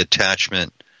unhealthy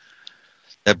attachment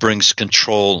that brings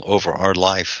control over our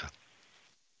life.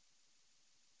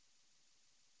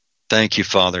 Thank you,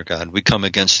 Father God. We come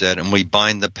against that, and we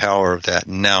bind the power of that.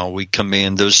 Now we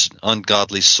command those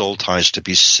ungodly soul ties to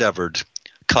be severed,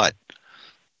 cut.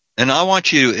 And I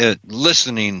want you,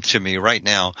 listening to me right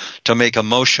now, to make a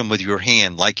motion with your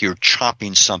hand like you're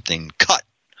chopping something. Cut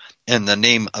in the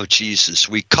name of Jesus.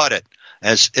 We cut it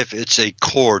as if it's a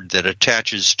cord that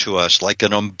attaches to us, like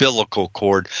an umbilical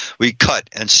cord. We cut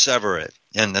and sever it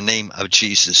in the name of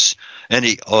Jesus.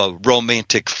 Any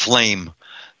romantic flame,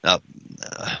 the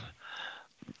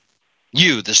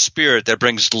spirit that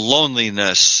brings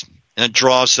loneliness and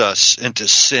draws us into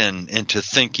sin, into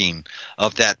thinking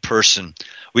of that person,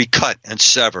 we cut and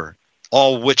sever.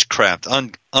 All witchcraft,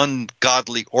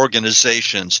 ungodly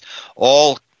organizations,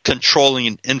 all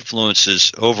controlling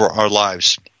influences over our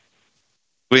lives.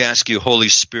 We ask you, Holy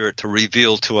Spirit, to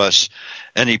reveal to us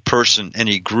any person,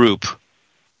 any group,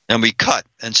 and we cut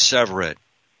and sever it.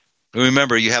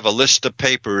 Remember, you have a list of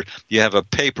paper. You have a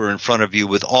paper in front of you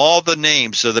with all the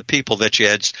names of the people that you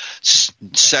had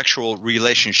sexual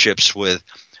relationships with,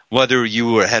 whether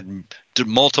you had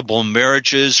multiple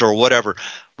marriages or whatever.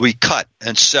 We cut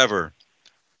and sever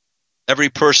every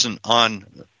person on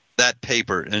that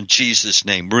paper in Jesus'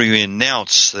 name. We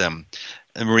renounce them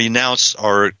and renounce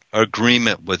our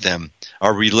agreement with them,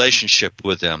 our relationship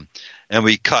with them, and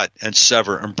we cut and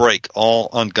sever and break all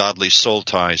ungodly soul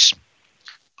ties.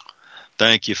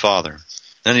 Thank you, Father.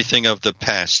 Anything of the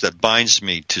past that binds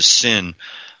me to sin,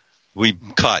 we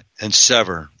cut and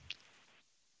sever.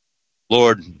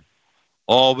 Lord,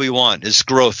 all we want is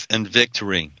growth and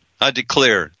victory. I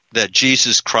declare that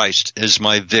Jesus Christ is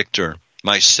my victor,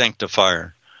 my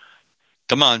sanctifier.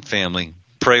 Come on, family,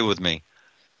 pray with me.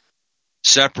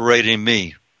 Separating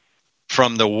me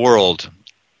from the world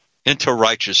into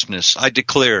righteousness, I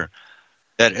declare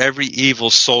that every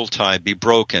evil soul tie be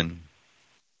broken.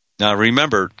 Now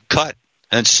remember, cut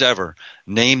and sever.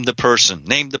 Name the person,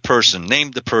 name the person, name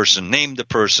the person, name the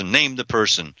person, name the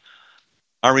person.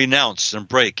 I renounce and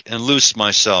break and loose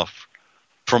myself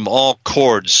from all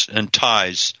cords and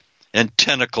ties and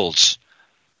tentacles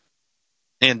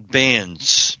and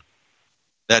bands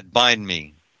that bind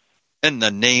me. In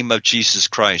the name of Jesus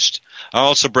Christ. I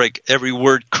also break every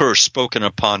word curse spoken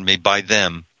upon me by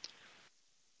them.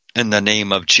 In the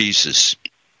name of Jesus.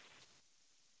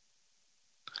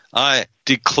 I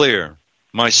declare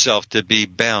myself to be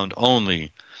bound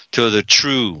only to the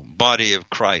true body of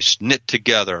Christ, knit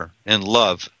together in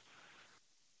love.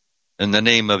 In the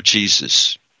name of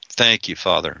Jesus. Thank you,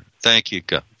 Father. Thank you,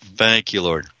 God. Thank you,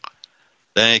 Lord.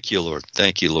 Thank you, Lord.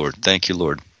 Thank you, Lord. Thank you,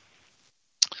 Lord.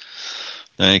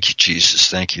 Thank you, Jesus.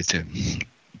 Thank you, too.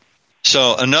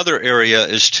 So another area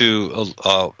is to,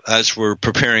 as we're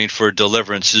preparing for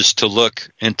deliverance, is to look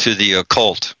into the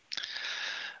occult.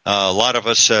 A lot of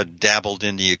us had dabbled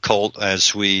in the occult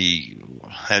as we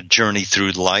had journeyed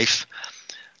through life.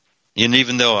 And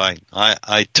even though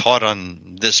I taught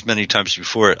on this many times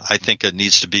before, I think it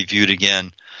needs to be viewed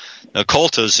again.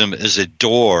 Occultism is a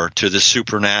door to the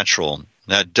supernatural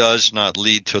that does not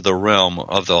lead to the realm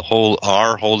of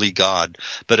our holy God,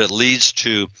 but it leads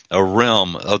to a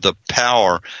realm of the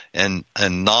power and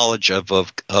knowledge of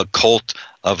occult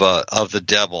of the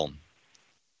devil.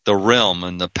 The realm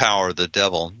and the power of the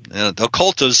devil.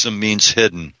 Occultism means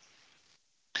hidden.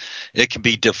 It can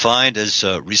be defined as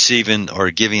receiving or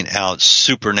giving out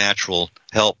supernatural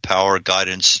help, power,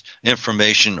 guidance,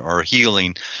 information, or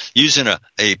healing using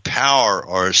a power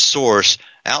or a source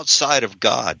outside of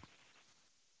God,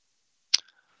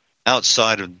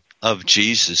 outside of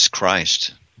Jesus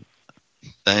Christ.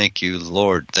 Thank you,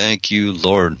 Lord. Thank you,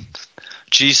 Lord.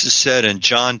 Jesus said in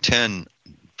John 10,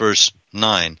 verse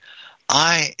 9,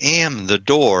 I am the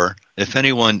door. If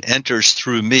anyone enters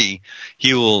through me,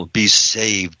 he will be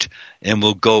saved and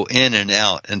will go in and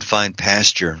out and find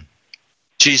pasture.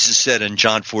 Jesus said in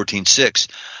John 14:6,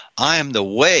 I am the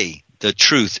way, the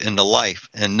truth, and the life,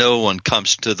 and no one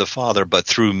comes to the Father but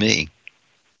through me.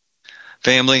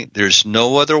 Family, there's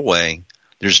no other way,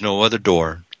 there's no other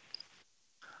door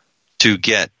to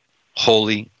get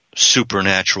holy,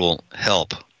 supernatural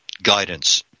help,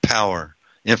 guidance, power,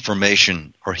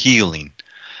 information, or healing,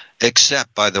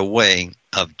 except by the way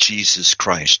of Jesus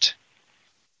Christ.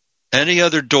 Any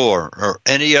other door or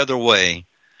any other way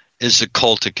is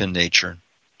occultic in nature.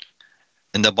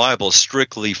 And the Bible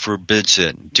strictly forbids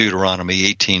it. Deuteronomy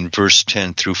 18, verse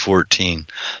 10 through 14.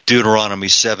 Deuteronomy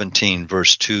 17,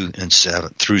 verse 2 and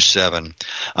 7 through 7.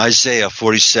 Isaiah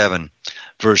 47,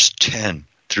 verse 10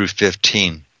 through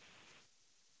 15.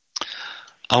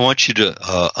 I want you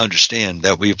to understand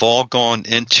that we've all gone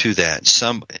into that,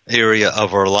 some area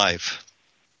of our life.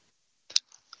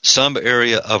 Some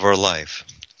area of our life.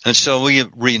 And so we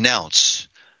renounce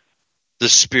the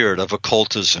spirit of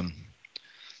occultism.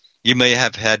 You may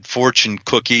have had fortune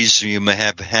cookies. You may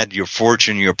have had your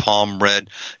fortune, your palm read.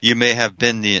 You may have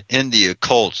been in the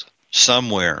occult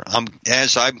somewhere.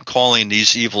 As I'm calling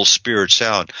these evil spirits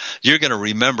out, you're going to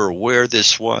remember where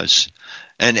this was.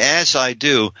 And as I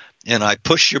do, and I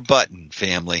push your button,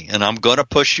 family, and I'm going to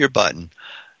push your button,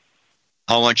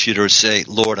 I want you to say,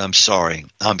 Lord, I'm sorry.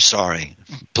 I'm sorry.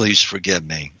 Please forgive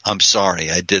me. I'm sorry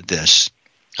I did this.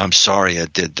 I'm sorry I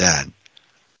did that.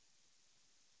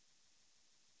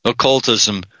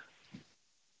 Occultism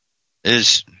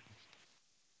is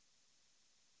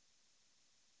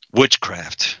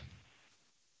witchcraft.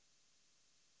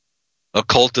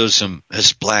 Occultism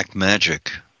is black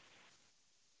magic,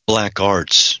 black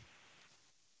arts.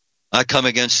 I come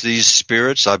against these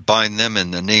spirits. I bind them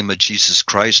in the name of Jesus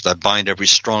Christ. I bind every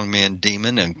strong man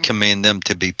demon and command them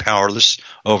to be powerless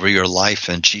over your life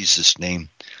in Jesus' name.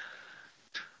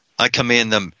 I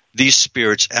command them, these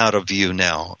spirits, out of you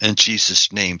now in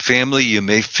Jesus' name. Family, you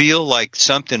may feel like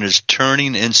something is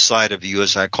turning inside of you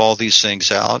as I call these things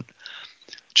out.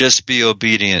 Just be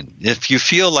obedient. If you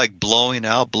feel like blowing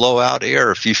out, blow out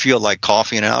air. If you feel like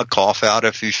coughing out, cough out.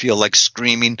 If you feel like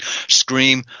screaming,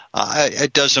 scream.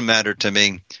 It doesn't matter to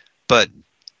me. But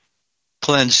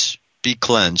be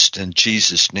cleansed in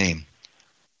Jesus' name.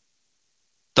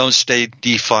 Don't stay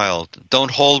defiled. Don't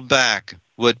hold back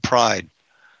with pride.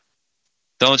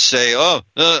 Don't say, I'm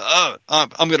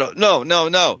going to,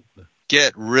 no.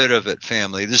 Get rid of it,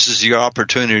 family. This is your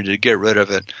opportunity to get rid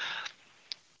of it.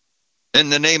 In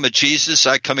the name of Jesus,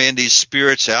 I command these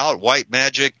spirits out, white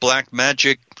magic, black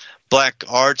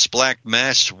arts, black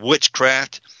mass,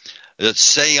 witchcraft,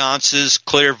 seances,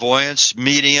 clairvoyance,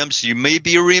 mediums. You may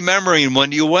be remembering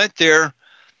when you went there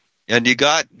and you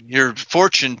got your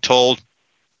fortune told.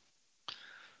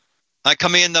 I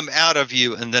command them out of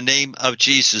you in the name of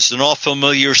Jesus, and all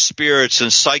familiar spirits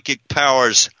and psychic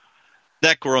powers,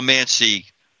 necromancy,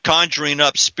 conjuring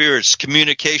up spirits,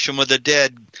 communication with the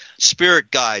dead, spirit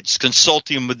guides,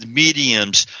 consulting with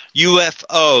mediums,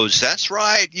 UFOs. That's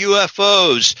right,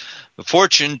 UFOs.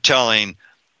 Fortune telling,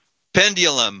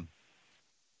 pendulum,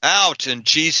 out in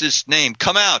Jesus' name.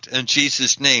 Come out in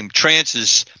Jesus' name.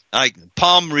 Trances,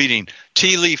 palm reading,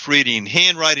 tea leaf reading,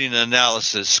 handwriting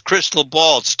analysis, crystal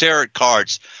balls, tarot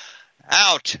cards.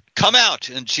 Out. Come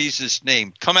out in Jesus'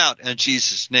 name. Come out in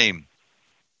Jesus' name.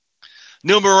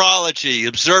 Numerology,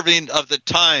 observing of the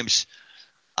times.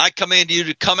 I command you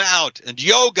to come out. And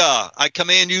yoga, I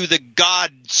command you, the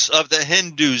gods of the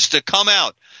Hindus, to come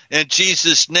out in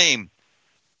Jesus' name.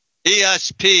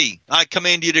 ESP, I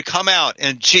command you to come out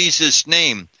in Jesus'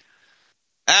 name.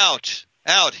 Out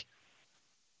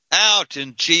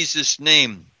in Jesus'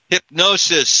 name.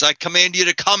 Hypnosis, I command you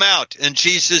to come out in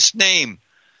Jesus' name.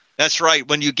 That's right,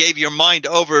 when you gave your mind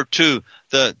over to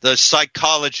the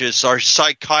psychologists or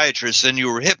psychiatrists and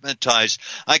you were hypnotized,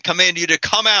 I command you to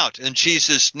come out in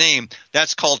Jesus' name.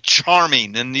 That's called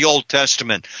charming in the Old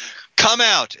Testament. Come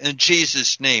out in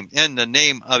Jesus' name, in the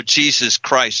name of Jesus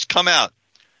Christ. Come out,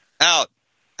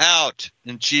 out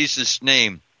in Jesus'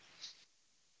 name.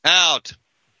 Out,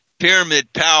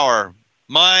 pyramid power,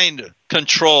 mind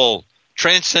control,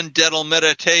 transcendental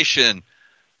meditation.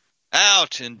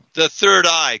 Out in the third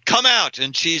eye. Come out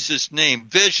in Jesus' name.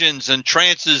 Visions and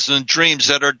trances and dreams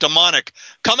that are demonic.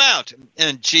 Come out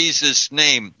in Jesus'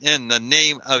 name. In the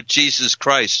name of Jesus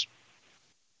Christ.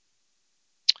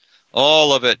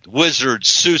 All of it. Wizards,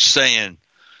 soothsaying,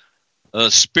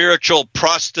 spiritual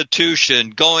prostitution,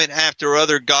 going after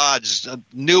other gods,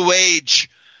 New Age,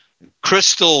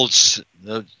 crystals,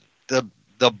 the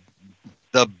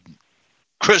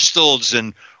crystals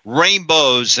and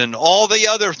rainbows and all the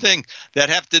other things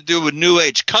that have to do with New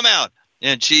Age. Come out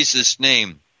in Jesus'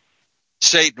 name.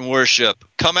 Satan worship.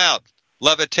 Come out.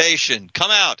 Levitation. Come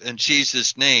out in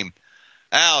Jesus' name.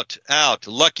 Out.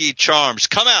 Lucky charms.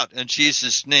 Come out in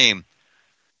Jesus' name.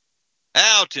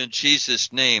 Out in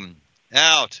Jesus' name.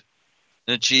 Out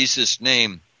in Jesus'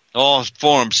 name. All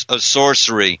forms of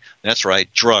sorcery. That's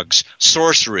right. Drugs.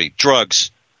 Sorcery. Drugs.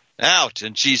 Out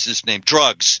in Jesus' name.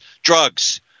 Drugs.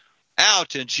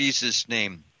 Out in Jesus'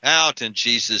 name. Out in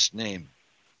Jesus' name.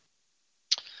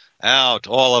 Out,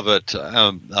 all of it.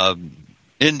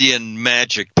 Indian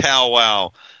magic,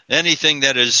 powwow, anything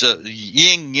that is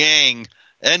yin yang,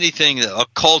 anything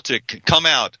occultic, come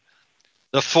out.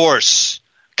 The force,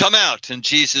 come out in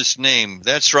Jesus' name.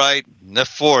 That's right, the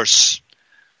force.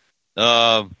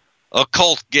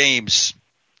 occult games,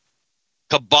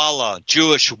 Kabbalah,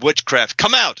 Jewish witchcraft,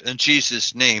 come out in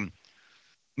Jesus' name.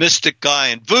 Mystic guy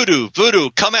and voodoo,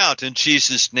 come out in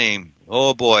Jesus' name.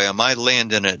 Oh boy, am I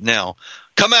landing it now.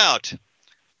 Come out.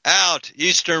 Out.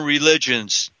 Eastern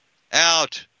religions.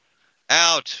 Out.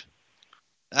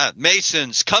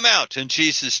 Masons, come out in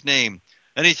Jesus' name.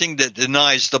 Anything that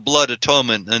denies the blood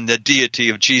atonement and the deity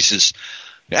of Jesus.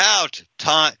 Out.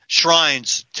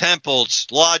 Shrines, temples,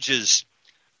 lodges.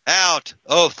 Out.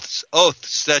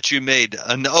 Oaths that you made.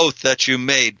 An oath that you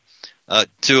made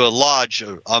to a lodge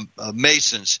of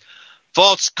Masons.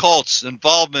 False cults,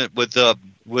 involvement with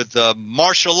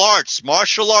martial arts.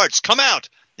 Martial arts, come out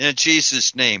in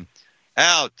Jesus' name.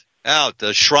 Out.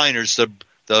 The Shriners,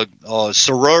 the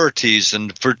sororities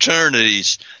and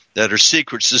fraternities that are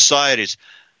secret societies.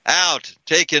 Out.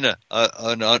 Taking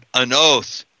an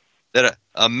oath that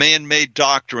a man-made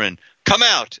doctrine. Come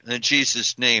out in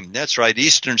Jesus' name. That's right.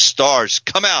 Eastern stars,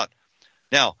 come out.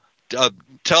 Now,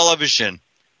 television.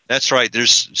 That's right.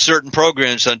 There's certain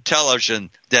programs on television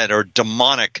that are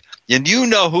demonic, and you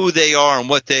know who they are and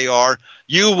what they are.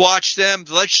 You watch them.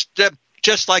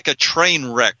 Just like a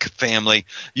train wreck, family.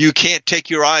 You can't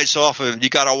take your eyes off of it. You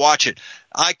got to watch it.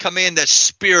 I command the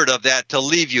spirit of that to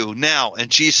leave you now in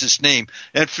Jesus' name,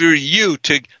 and for you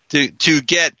to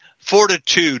get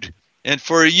fortitude, and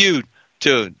for you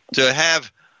to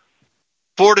have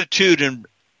fortitude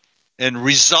and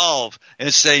resolve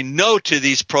and say no to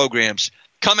these programs.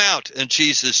 Come out in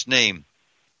Jesus' name.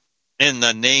 In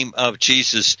the name of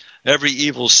Jesus, every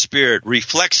evil spirit,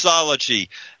 reflexology,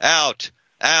 out.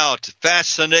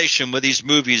 Fascination with these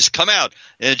movies, come out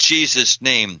in Jesus'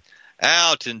 name.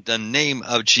 Out in the name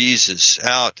of Jesus.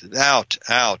 Out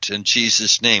in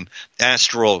Jesus' name.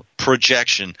 Astral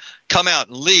projection, come out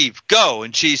and leave. Go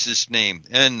in Jesus' name.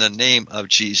 In the name of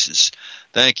Jesus.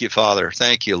 Thank you, Father.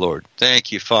 Thank you, Lord.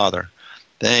 Thank you, Father.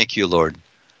 Thank you, Lord.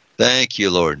 Thank you,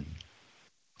 Lord.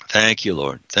 Thank you,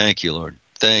 Lord. Thank you, Lord.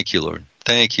 Thank you, Lord.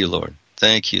 Thank you, Lord.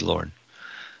 Thank you, Lord.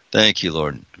 Thank you,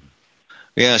 Lord.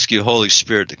 We ask you, Holy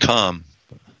Spirit, to come.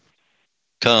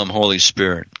 Come, Holy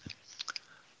Spirit.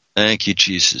 Thank you,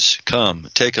 Jesus. Come,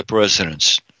 take up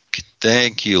residence.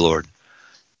 Thank you, Lord.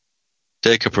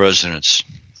 Take up residence.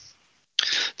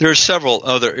 There are several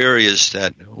other areas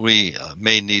that we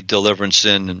may need deliverance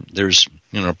in. There's,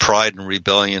 pride and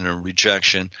rebellion and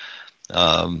rejection.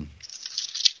 And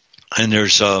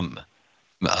there's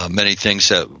many things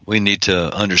that we need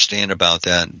to understand about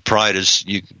that. Pride is,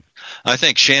 I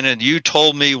think, Shannon, you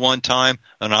told me one time,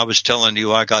 and I was telling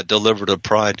you I got delivered of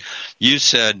pride. You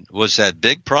said, was that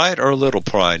big pride or little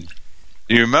pride?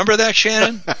 Do you remember that,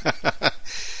 Shannon?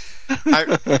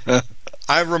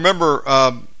 I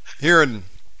remember hearing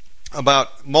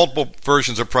about multiple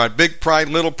versions of pride. Big pride,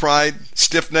 little pride,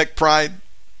 stiff-necked pride,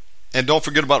 and don't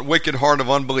forget about wicked heart of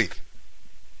unbelief.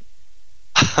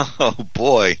 Oh,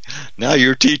 boy. Now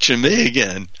you're teaching me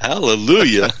again.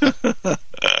 Hallelujah.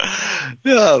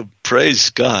 Oh,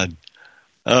 praise God.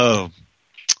 Oh,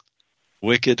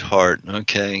 wicked heart.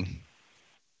 Okay.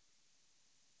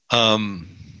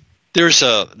 There's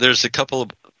a couple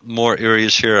of more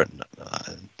areas here.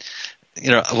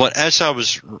 As I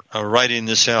was writing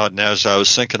this out and as I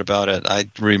was thinking about it, I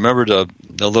remembered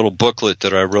the little booklet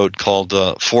that I wrote called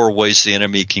 4 Ways the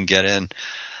Enemy Can Get In.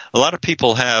 A lot of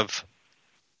people have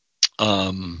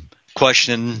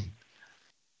questions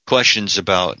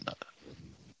about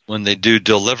when they do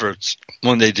deliverance.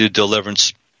 When they do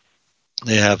deliverance,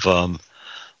 they have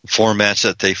formats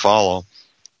that they follow,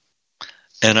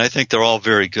 and I think they're all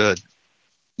very good.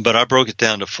 But I broke it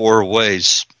down to 4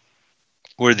 ways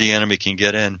where the enemy can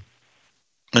get in.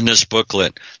 And this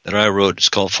booklet that I wrote is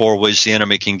called 4 Ways the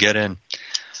Enemy Can Get In,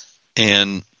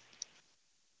 and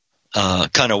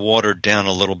kind of watered down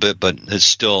a little bit, but it's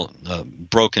still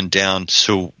broken down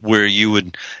so where you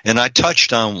would, and I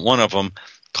touched on one of them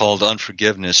called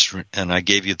unforgiveness, and I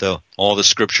gave you all the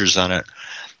scriptures on it.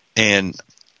 And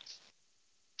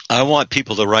I want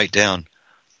people to write down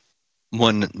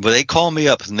when they call me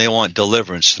up and they want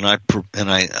deliverance, and I'm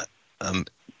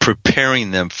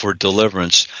preparing them for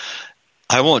deliverance.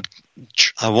 I won't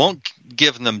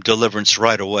give them deliverance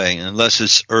right away unless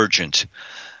it's urgent.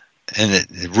 And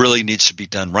it really needs to be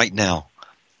done right now.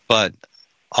 But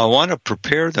I want to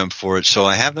prepare them for it, so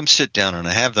I have them sit down and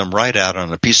I have them write out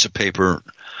on a piece of paper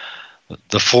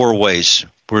the 4 ways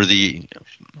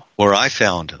where I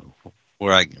found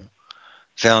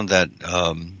that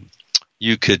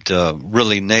you could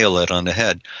really nail it on the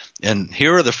head. And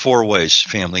here are the 4 ways,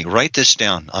 family. Write this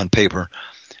down on paper.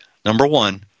 Number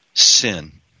 1,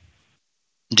 sin.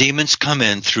 Demons come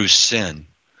in through sin.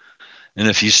 And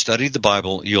if you study the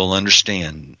Bible, you'll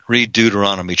understand. Read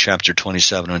Deuteronomy chapter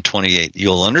 27 and 28.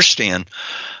 You'll understand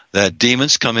that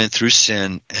demons come in through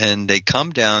sin, and they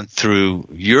come down through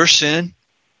your sin,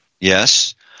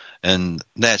 yes, and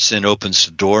that sin opens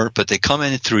the door, but they come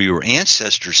in through your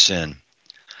ancestors' sin.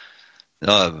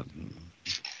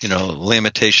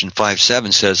 Lamentation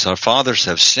 5:7 says, our fathers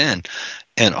have sinned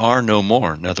and are no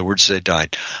more. In other words, they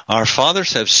died. Our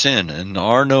fathers have sinned and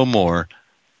are no more,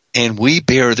 and we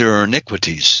bear their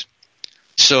iniquities.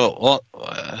 So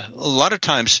a lot of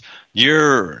times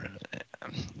your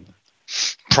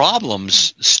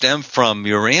problems stem from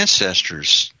your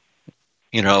ancestors.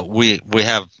 We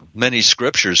have many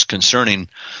scriptures concerning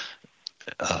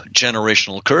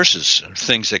generational curses,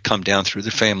 things that come down through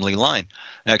the family line.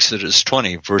 Exodus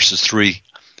 20, verses 3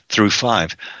 through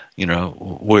 5,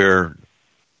 where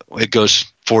it goes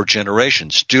 4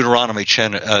 generations. Deuteronomy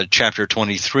chapter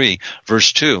 23,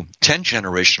 verse 2, 10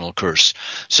 generational curse.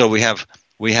 So we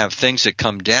have things that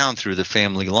come down through the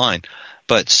family line.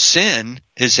 But sin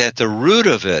is at the root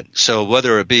of it. So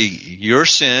whether it be your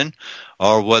sin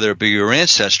or whether it be your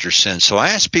ancestors' sin. So I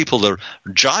ask people to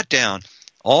jot down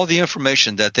all the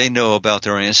information that they know about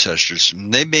their ancestors.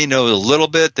 They may know a little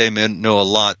bit, they may know a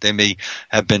lot. They may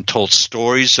have been told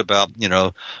stories about,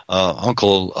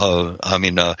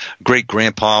 great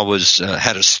grandpa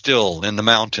had a still in the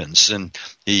mountains, and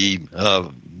he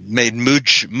made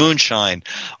moonshine,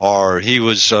 or he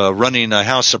was running a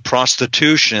house of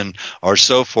prostitution, or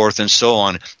so forth and so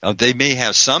on. They may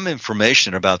have some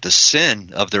information about the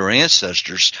sin of their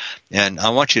ancestors, and I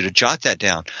want you to jot that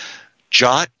down.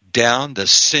 Jot down the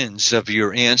sins of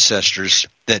your ancestors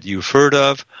that you've heard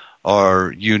of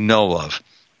or you know of.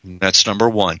 That's number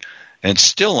one. And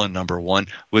still in number one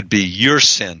would be your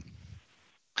sin.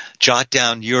 Jot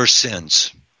down your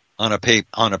sins on a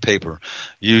paper.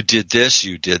 You did this,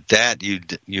 you did that, you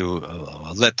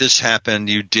let this happen,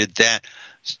 you did that.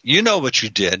 You know what you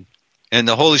did, and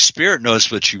the Holy Spirit knows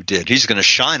what you did. He's going to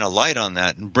shine a light on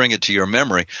that and bring it to your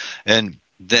memory. And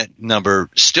that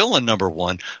still in number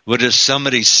one, would if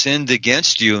somebody sinned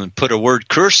against you and put a word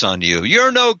curse on you.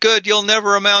 You're no good. You'll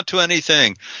never amount to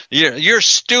anything. You're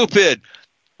stupid.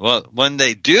 Well, when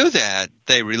they do that,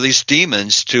 they release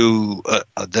demons to,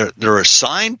 they're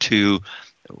assigned to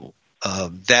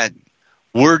that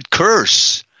word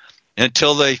curse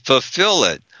until they fulfill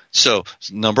it. So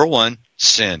number one,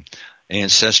 sin.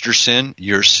 Ancestor sin,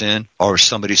 your sin, or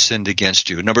somebody sinned against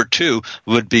you. Number two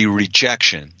would be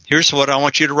rejection. Here's what I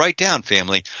want you to write down,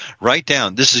 family. Write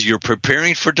down. This is you're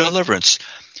preparing for deliverance.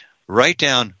 Write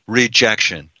down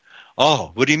rejection.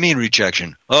 Oh, what do you mean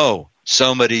rejection? Oh,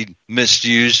 somebody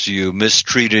misused you,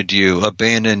 mistreated you,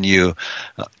 abandoned you,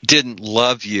 didn't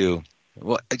love you.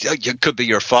 Well, it could be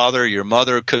your father, your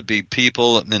mother, it could be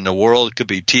people in the world, it could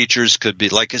be teachers, could be,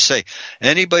 like I say,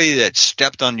 anybody that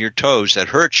stepped on your toes, that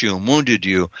hurt you and wounded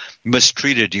you,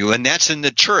 mistreated you, and that's in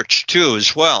the church too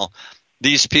as well.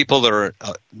 These people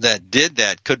that did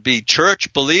that could be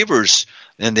church believers,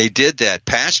 and they did that.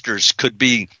 Pastors could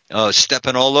be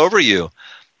stepping all over you.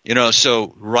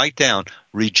 So write down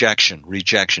rejection.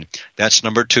 That's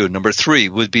number two. Number three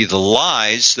would be the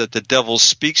lies that the devil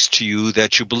speaks to you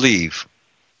that you believe.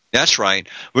 That's right.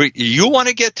 You want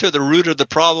to get to the root of the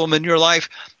problem in your life,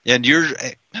 and you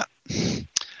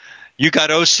got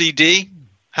OCD?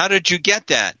 How did you get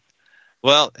that?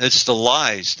 Well, it's the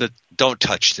lies that don't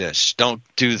touch this, don't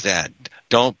do that,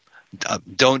 don't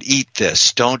eat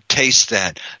this, don't taste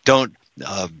that, don't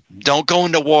go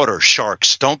into water,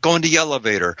 sharks. Don't go into the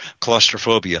elevator,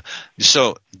 claustrophobia.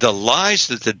 So the lies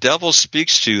that the devil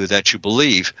speaks to you that you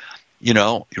believe,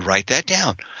 you write that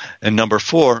down. And number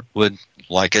four would,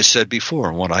 like I said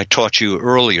before, when I taught you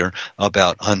earlier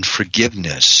about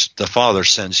unforgiveness, the Father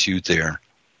sends you there.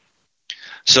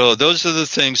 So those are the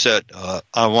things that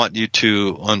I want you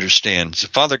to understand. So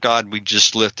Father God, we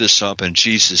just lift this up in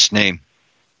Jesus' name.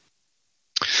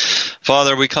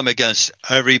 Father, we come against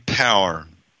every power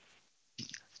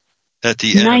that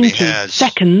the enemy has. 90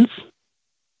 seconds.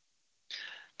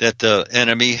 That the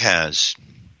enemy has.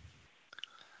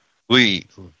 We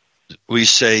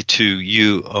say to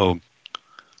you, oh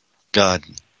God,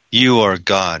 you are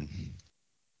God.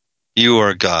 You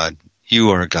are God. You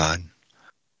are God.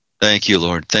 Thank you,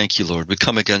 Lord. Thank you, Lord. We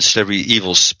come against every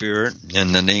evil spirit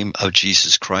in the name of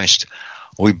Jesus Christ.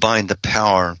 We bind the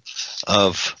power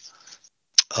of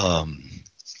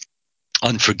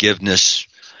unforgiveness.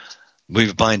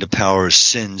 We bind the power of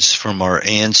sins from our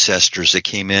ancestors that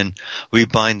came in. We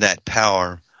bind that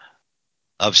power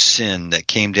of sin that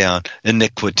came down,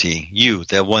 iniquity, you,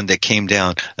 that one that came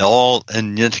down, all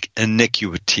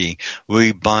iniquity,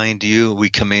 we bind you, we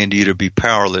command you to be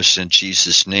powerless in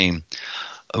Jesus' name.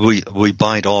 We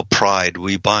bind all pride,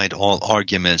 we bind all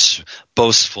arguments,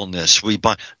 boastfulness, we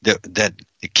bind that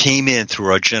came in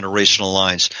through our generational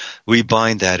lines. We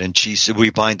bind that in Jesus.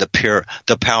 We bind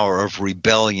the power of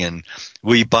rebellion.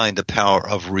 We bind the power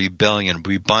of rebellion.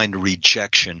 We bind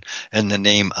rejection in the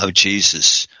name of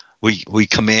Jesus. We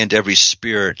command every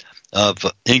spirit of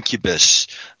incubus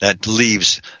that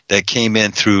came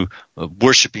in through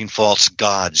worshiping false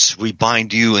gods. We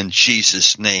bind you in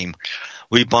Jesus' name.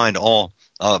 We bind all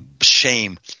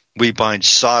shame. We bind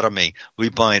sodomy. We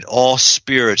bind all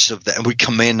spirits of that, and we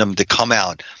command them to come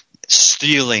out.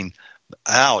 Stealing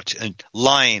out and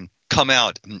lying, come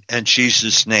out in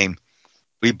Jesus' name.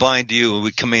 We bind you and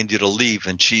we command you to leave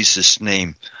in Jesus'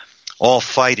 name. All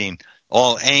fighting,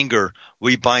 all anger,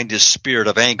 we bind the spirit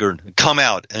of anger. Come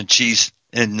out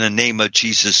in the name of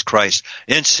Jesus Christ.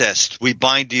 Incest, we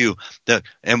bind you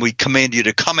and we command you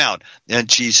to come out in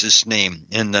Jesus' name,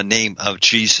 in the name of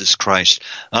Jesus Christ.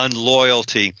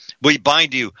 Unloyalty, we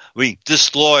bind you. We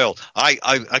disloyal,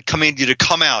 I command you to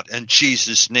come out in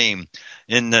Jesus' name,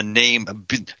 in the name of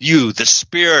you. The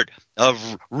spirit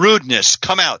of rudeness,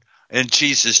 come out in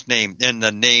Jesus' name, in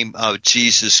the name of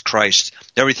Jesus Christ.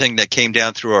 Everything that came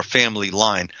down through our family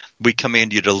line, we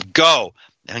command you to go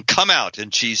and come out in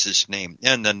Jesus' name,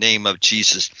 in the name of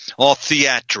Jesus. All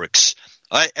theatrics,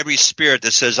 every spirit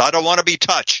that says, I don't want to be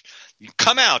touched,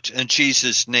 come out in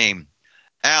Jesus' name.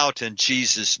 Out in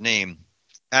Jesus' name.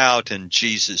 Out in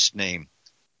Jesus' name.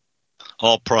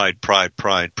 All pride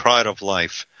of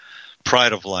life.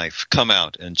 Pride of life, come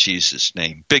out in Jesus'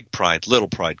 name. Big pride, little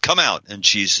pride, come out in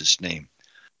Jesus' name.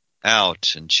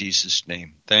 Out in Jesus'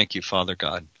 name. Thank you, Father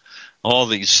God. All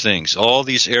these things, all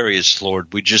these areas,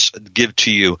 Lord, we just give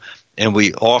to you and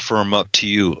we offer them up to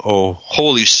you. Oh,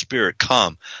 Holy Spirit,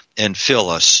 come and fill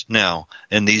us now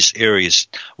in these areas.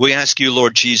 We ask you,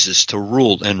 Lord Jesus, to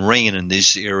rule and reign in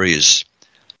these areas.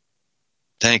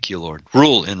 Thank you, Lord.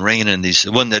 Rule and reign in these.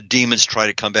 When the demons try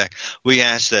to come back, we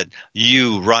ask that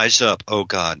you rise up, oh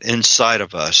God, inside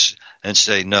of us and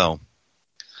say, no,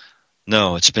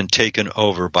 it's been taken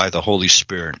over by the Holy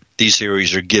Spirit. These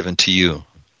areas are given to you.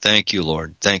 Thank you,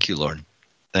 Lord. Thank you, Lord.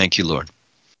 Thank you, Lord.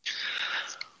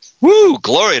 Woo!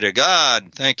 Glory to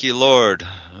God. Thank you, Lord.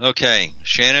 Okay,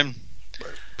 Shannon.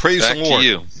 Praise the Lord. To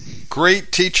you.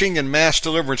 Great teaching and mass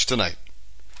deliverance tonight.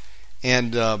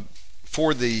 And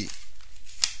for the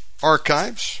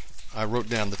archives, I wrote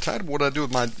down the title. What did I do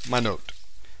with my note?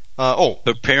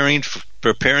 Preparing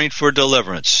for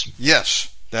deliverance.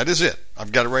 Yes, that is it.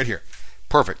 I've got it right here.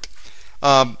 Perfect.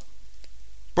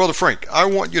 Brother Frank, I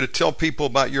want you to tell people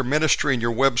about your ministry and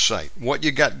your website, what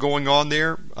you got going on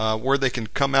there, where they can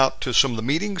come out to some of the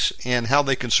meetings, and how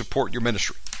they can support your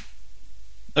ministry.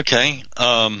 Okay.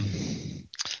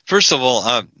 First of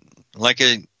all, like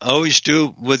I always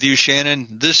do with you,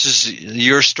 Shannon, this is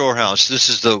your storehouse. This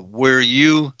is where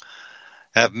you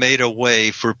have made a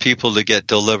way for people to get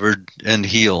delivered and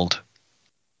healed.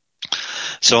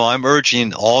 So I'm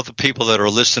urging all the people that are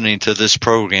listening to this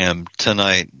program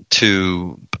tonight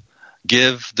to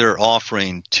give their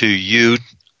offering to you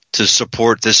to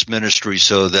support this ministry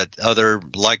so that other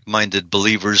like-minded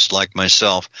believers like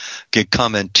myself can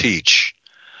come and teach.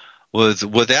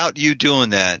 Without you doing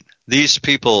that, these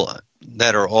people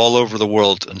that are all over the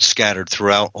world and scattered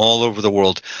throughout all over the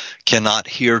world cannot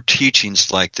hear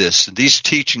teachings like this. These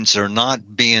teachings are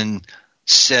not being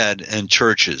said in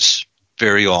churches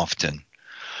very often.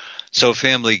 So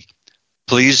family,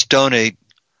 please donate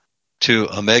to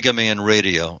Omegaman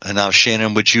Radio. And now,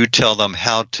 Shannon, would you tell them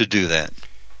how to do that?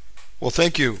 Well,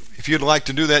 thank you. If you'd like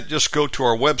to do that, just go to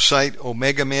our website,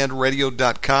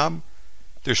 omegamanradio.com.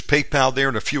 There's PayPal there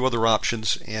and a few other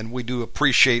options, and we do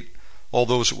appreciate all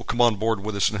those that will come on board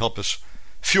with us and help us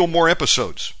fuel more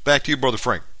episodes. Back to you, Brother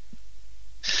Frank.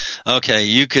 Okay,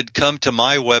 you could come to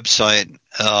my website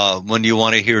when you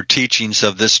want to hear teachings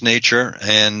of this nature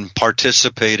and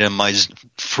participate in my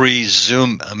free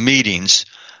Zoom meetings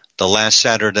the last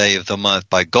Saturday of the month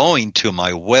by going to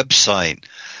my website.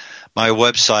 My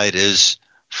website is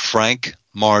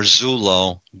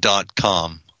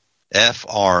frankmarzullo.com.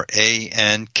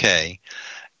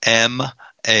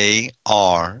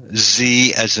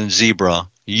 FrankMarz as in zebra,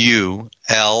 ULLO.com.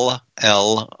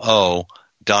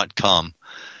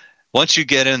 Once you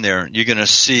get in there, you're going to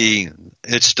see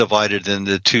it's divided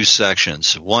into two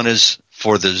sections. One is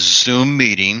for the Zoom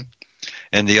meeting,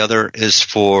 and the other is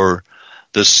for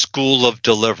the School of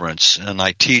Deliverance, and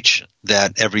I teach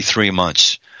that every 3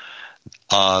 months.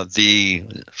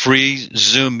 The free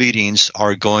Zoom meetings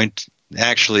are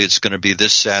actually, it's going to be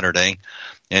this Saturday,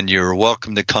 and you're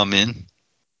welcome to come in.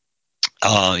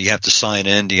 You have to sign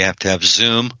in. You have to have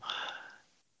Zoom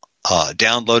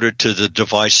downloaded to the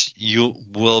device you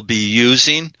will be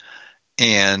using,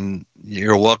 and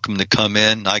you're welcome to come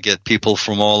in. I get people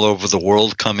from all over the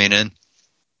world coming in,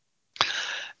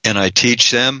 and I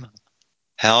teach them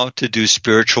how to do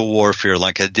spiritual warfare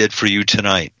like I did for you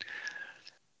tonight.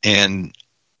 And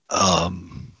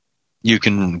you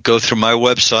can go through my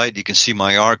website. You can see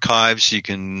my archives. You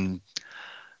can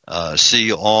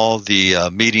see all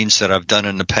the meetings that I've done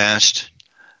in the past.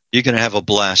 You're going to have a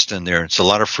blast in there. It's a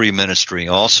lot of free ministry.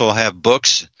 I also have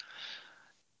books,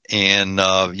 and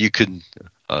you can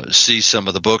see some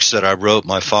of the books that I wrote.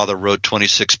 My father wrote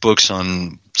 26 books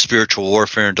on spiritual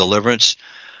warfare and deliverance.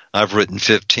 I've written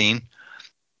 15,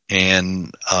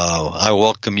 and I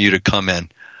welcome you to come in.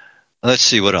 Let's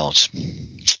see what else.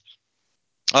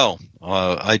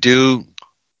 I do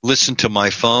listen to my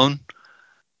phone.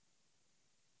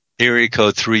 Area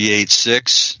code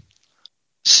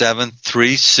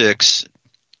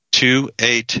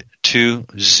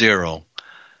 386-736-2820.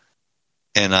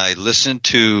 And I listen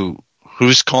to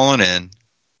who's calling in.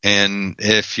 And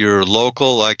if you're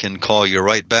local, I can call you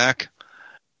right back.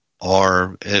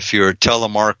 Or if you're a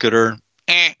telemarketer,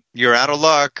 you're out of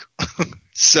luck.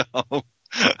 So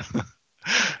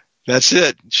that's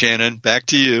it, Shannon. Back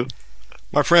to you.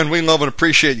 My friend, we love and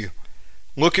appreciate you.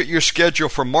 Look at your schedule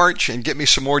for March and get me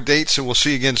some more dates, and we'll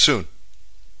see you again soon.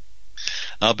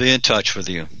 I'll be in touch with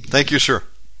you. Thank you, sir.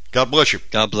 God bless you.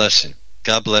 God bless you.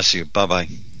 God bless you. Bye-bye.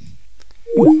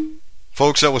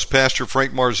 Folks, that was Pastor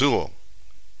Frank Marzullo.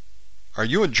 Are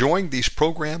you enjoying these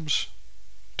programs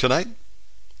tonight?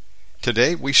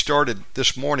 Today, we started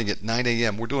this morning at 9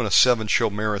 a.m. We're doing a 7-show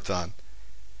marathon.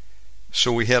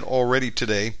 So we had already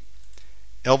today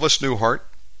Elvis Newhart,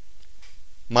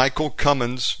 Michael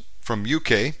Cummins from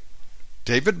UK,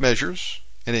 David Measures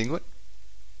in England,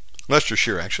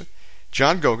 Leicestershire actually,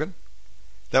 John Gogan.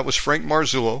 That was Frank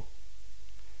Marzullo.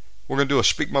 We're going to do a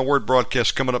Speak My Word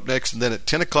broadcast coming up next, and then at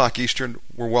 10 o'clock Eastern,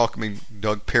 we're welcoming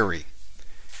Doug Perry.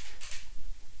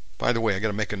 By the way, I got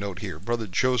to make a note here. Brother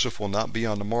Joseph will not be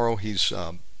on tomorrow. He's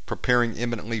preparing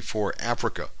imminently for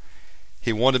Africa.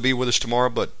 He wanted to be with us tomorrow,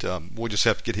 but we'll just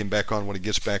have to get him back on when he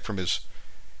gets back from his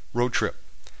road trip.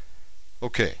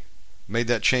 Okay, made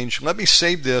that change. Let me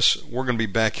save this. We're going to be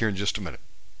back here in just a minute.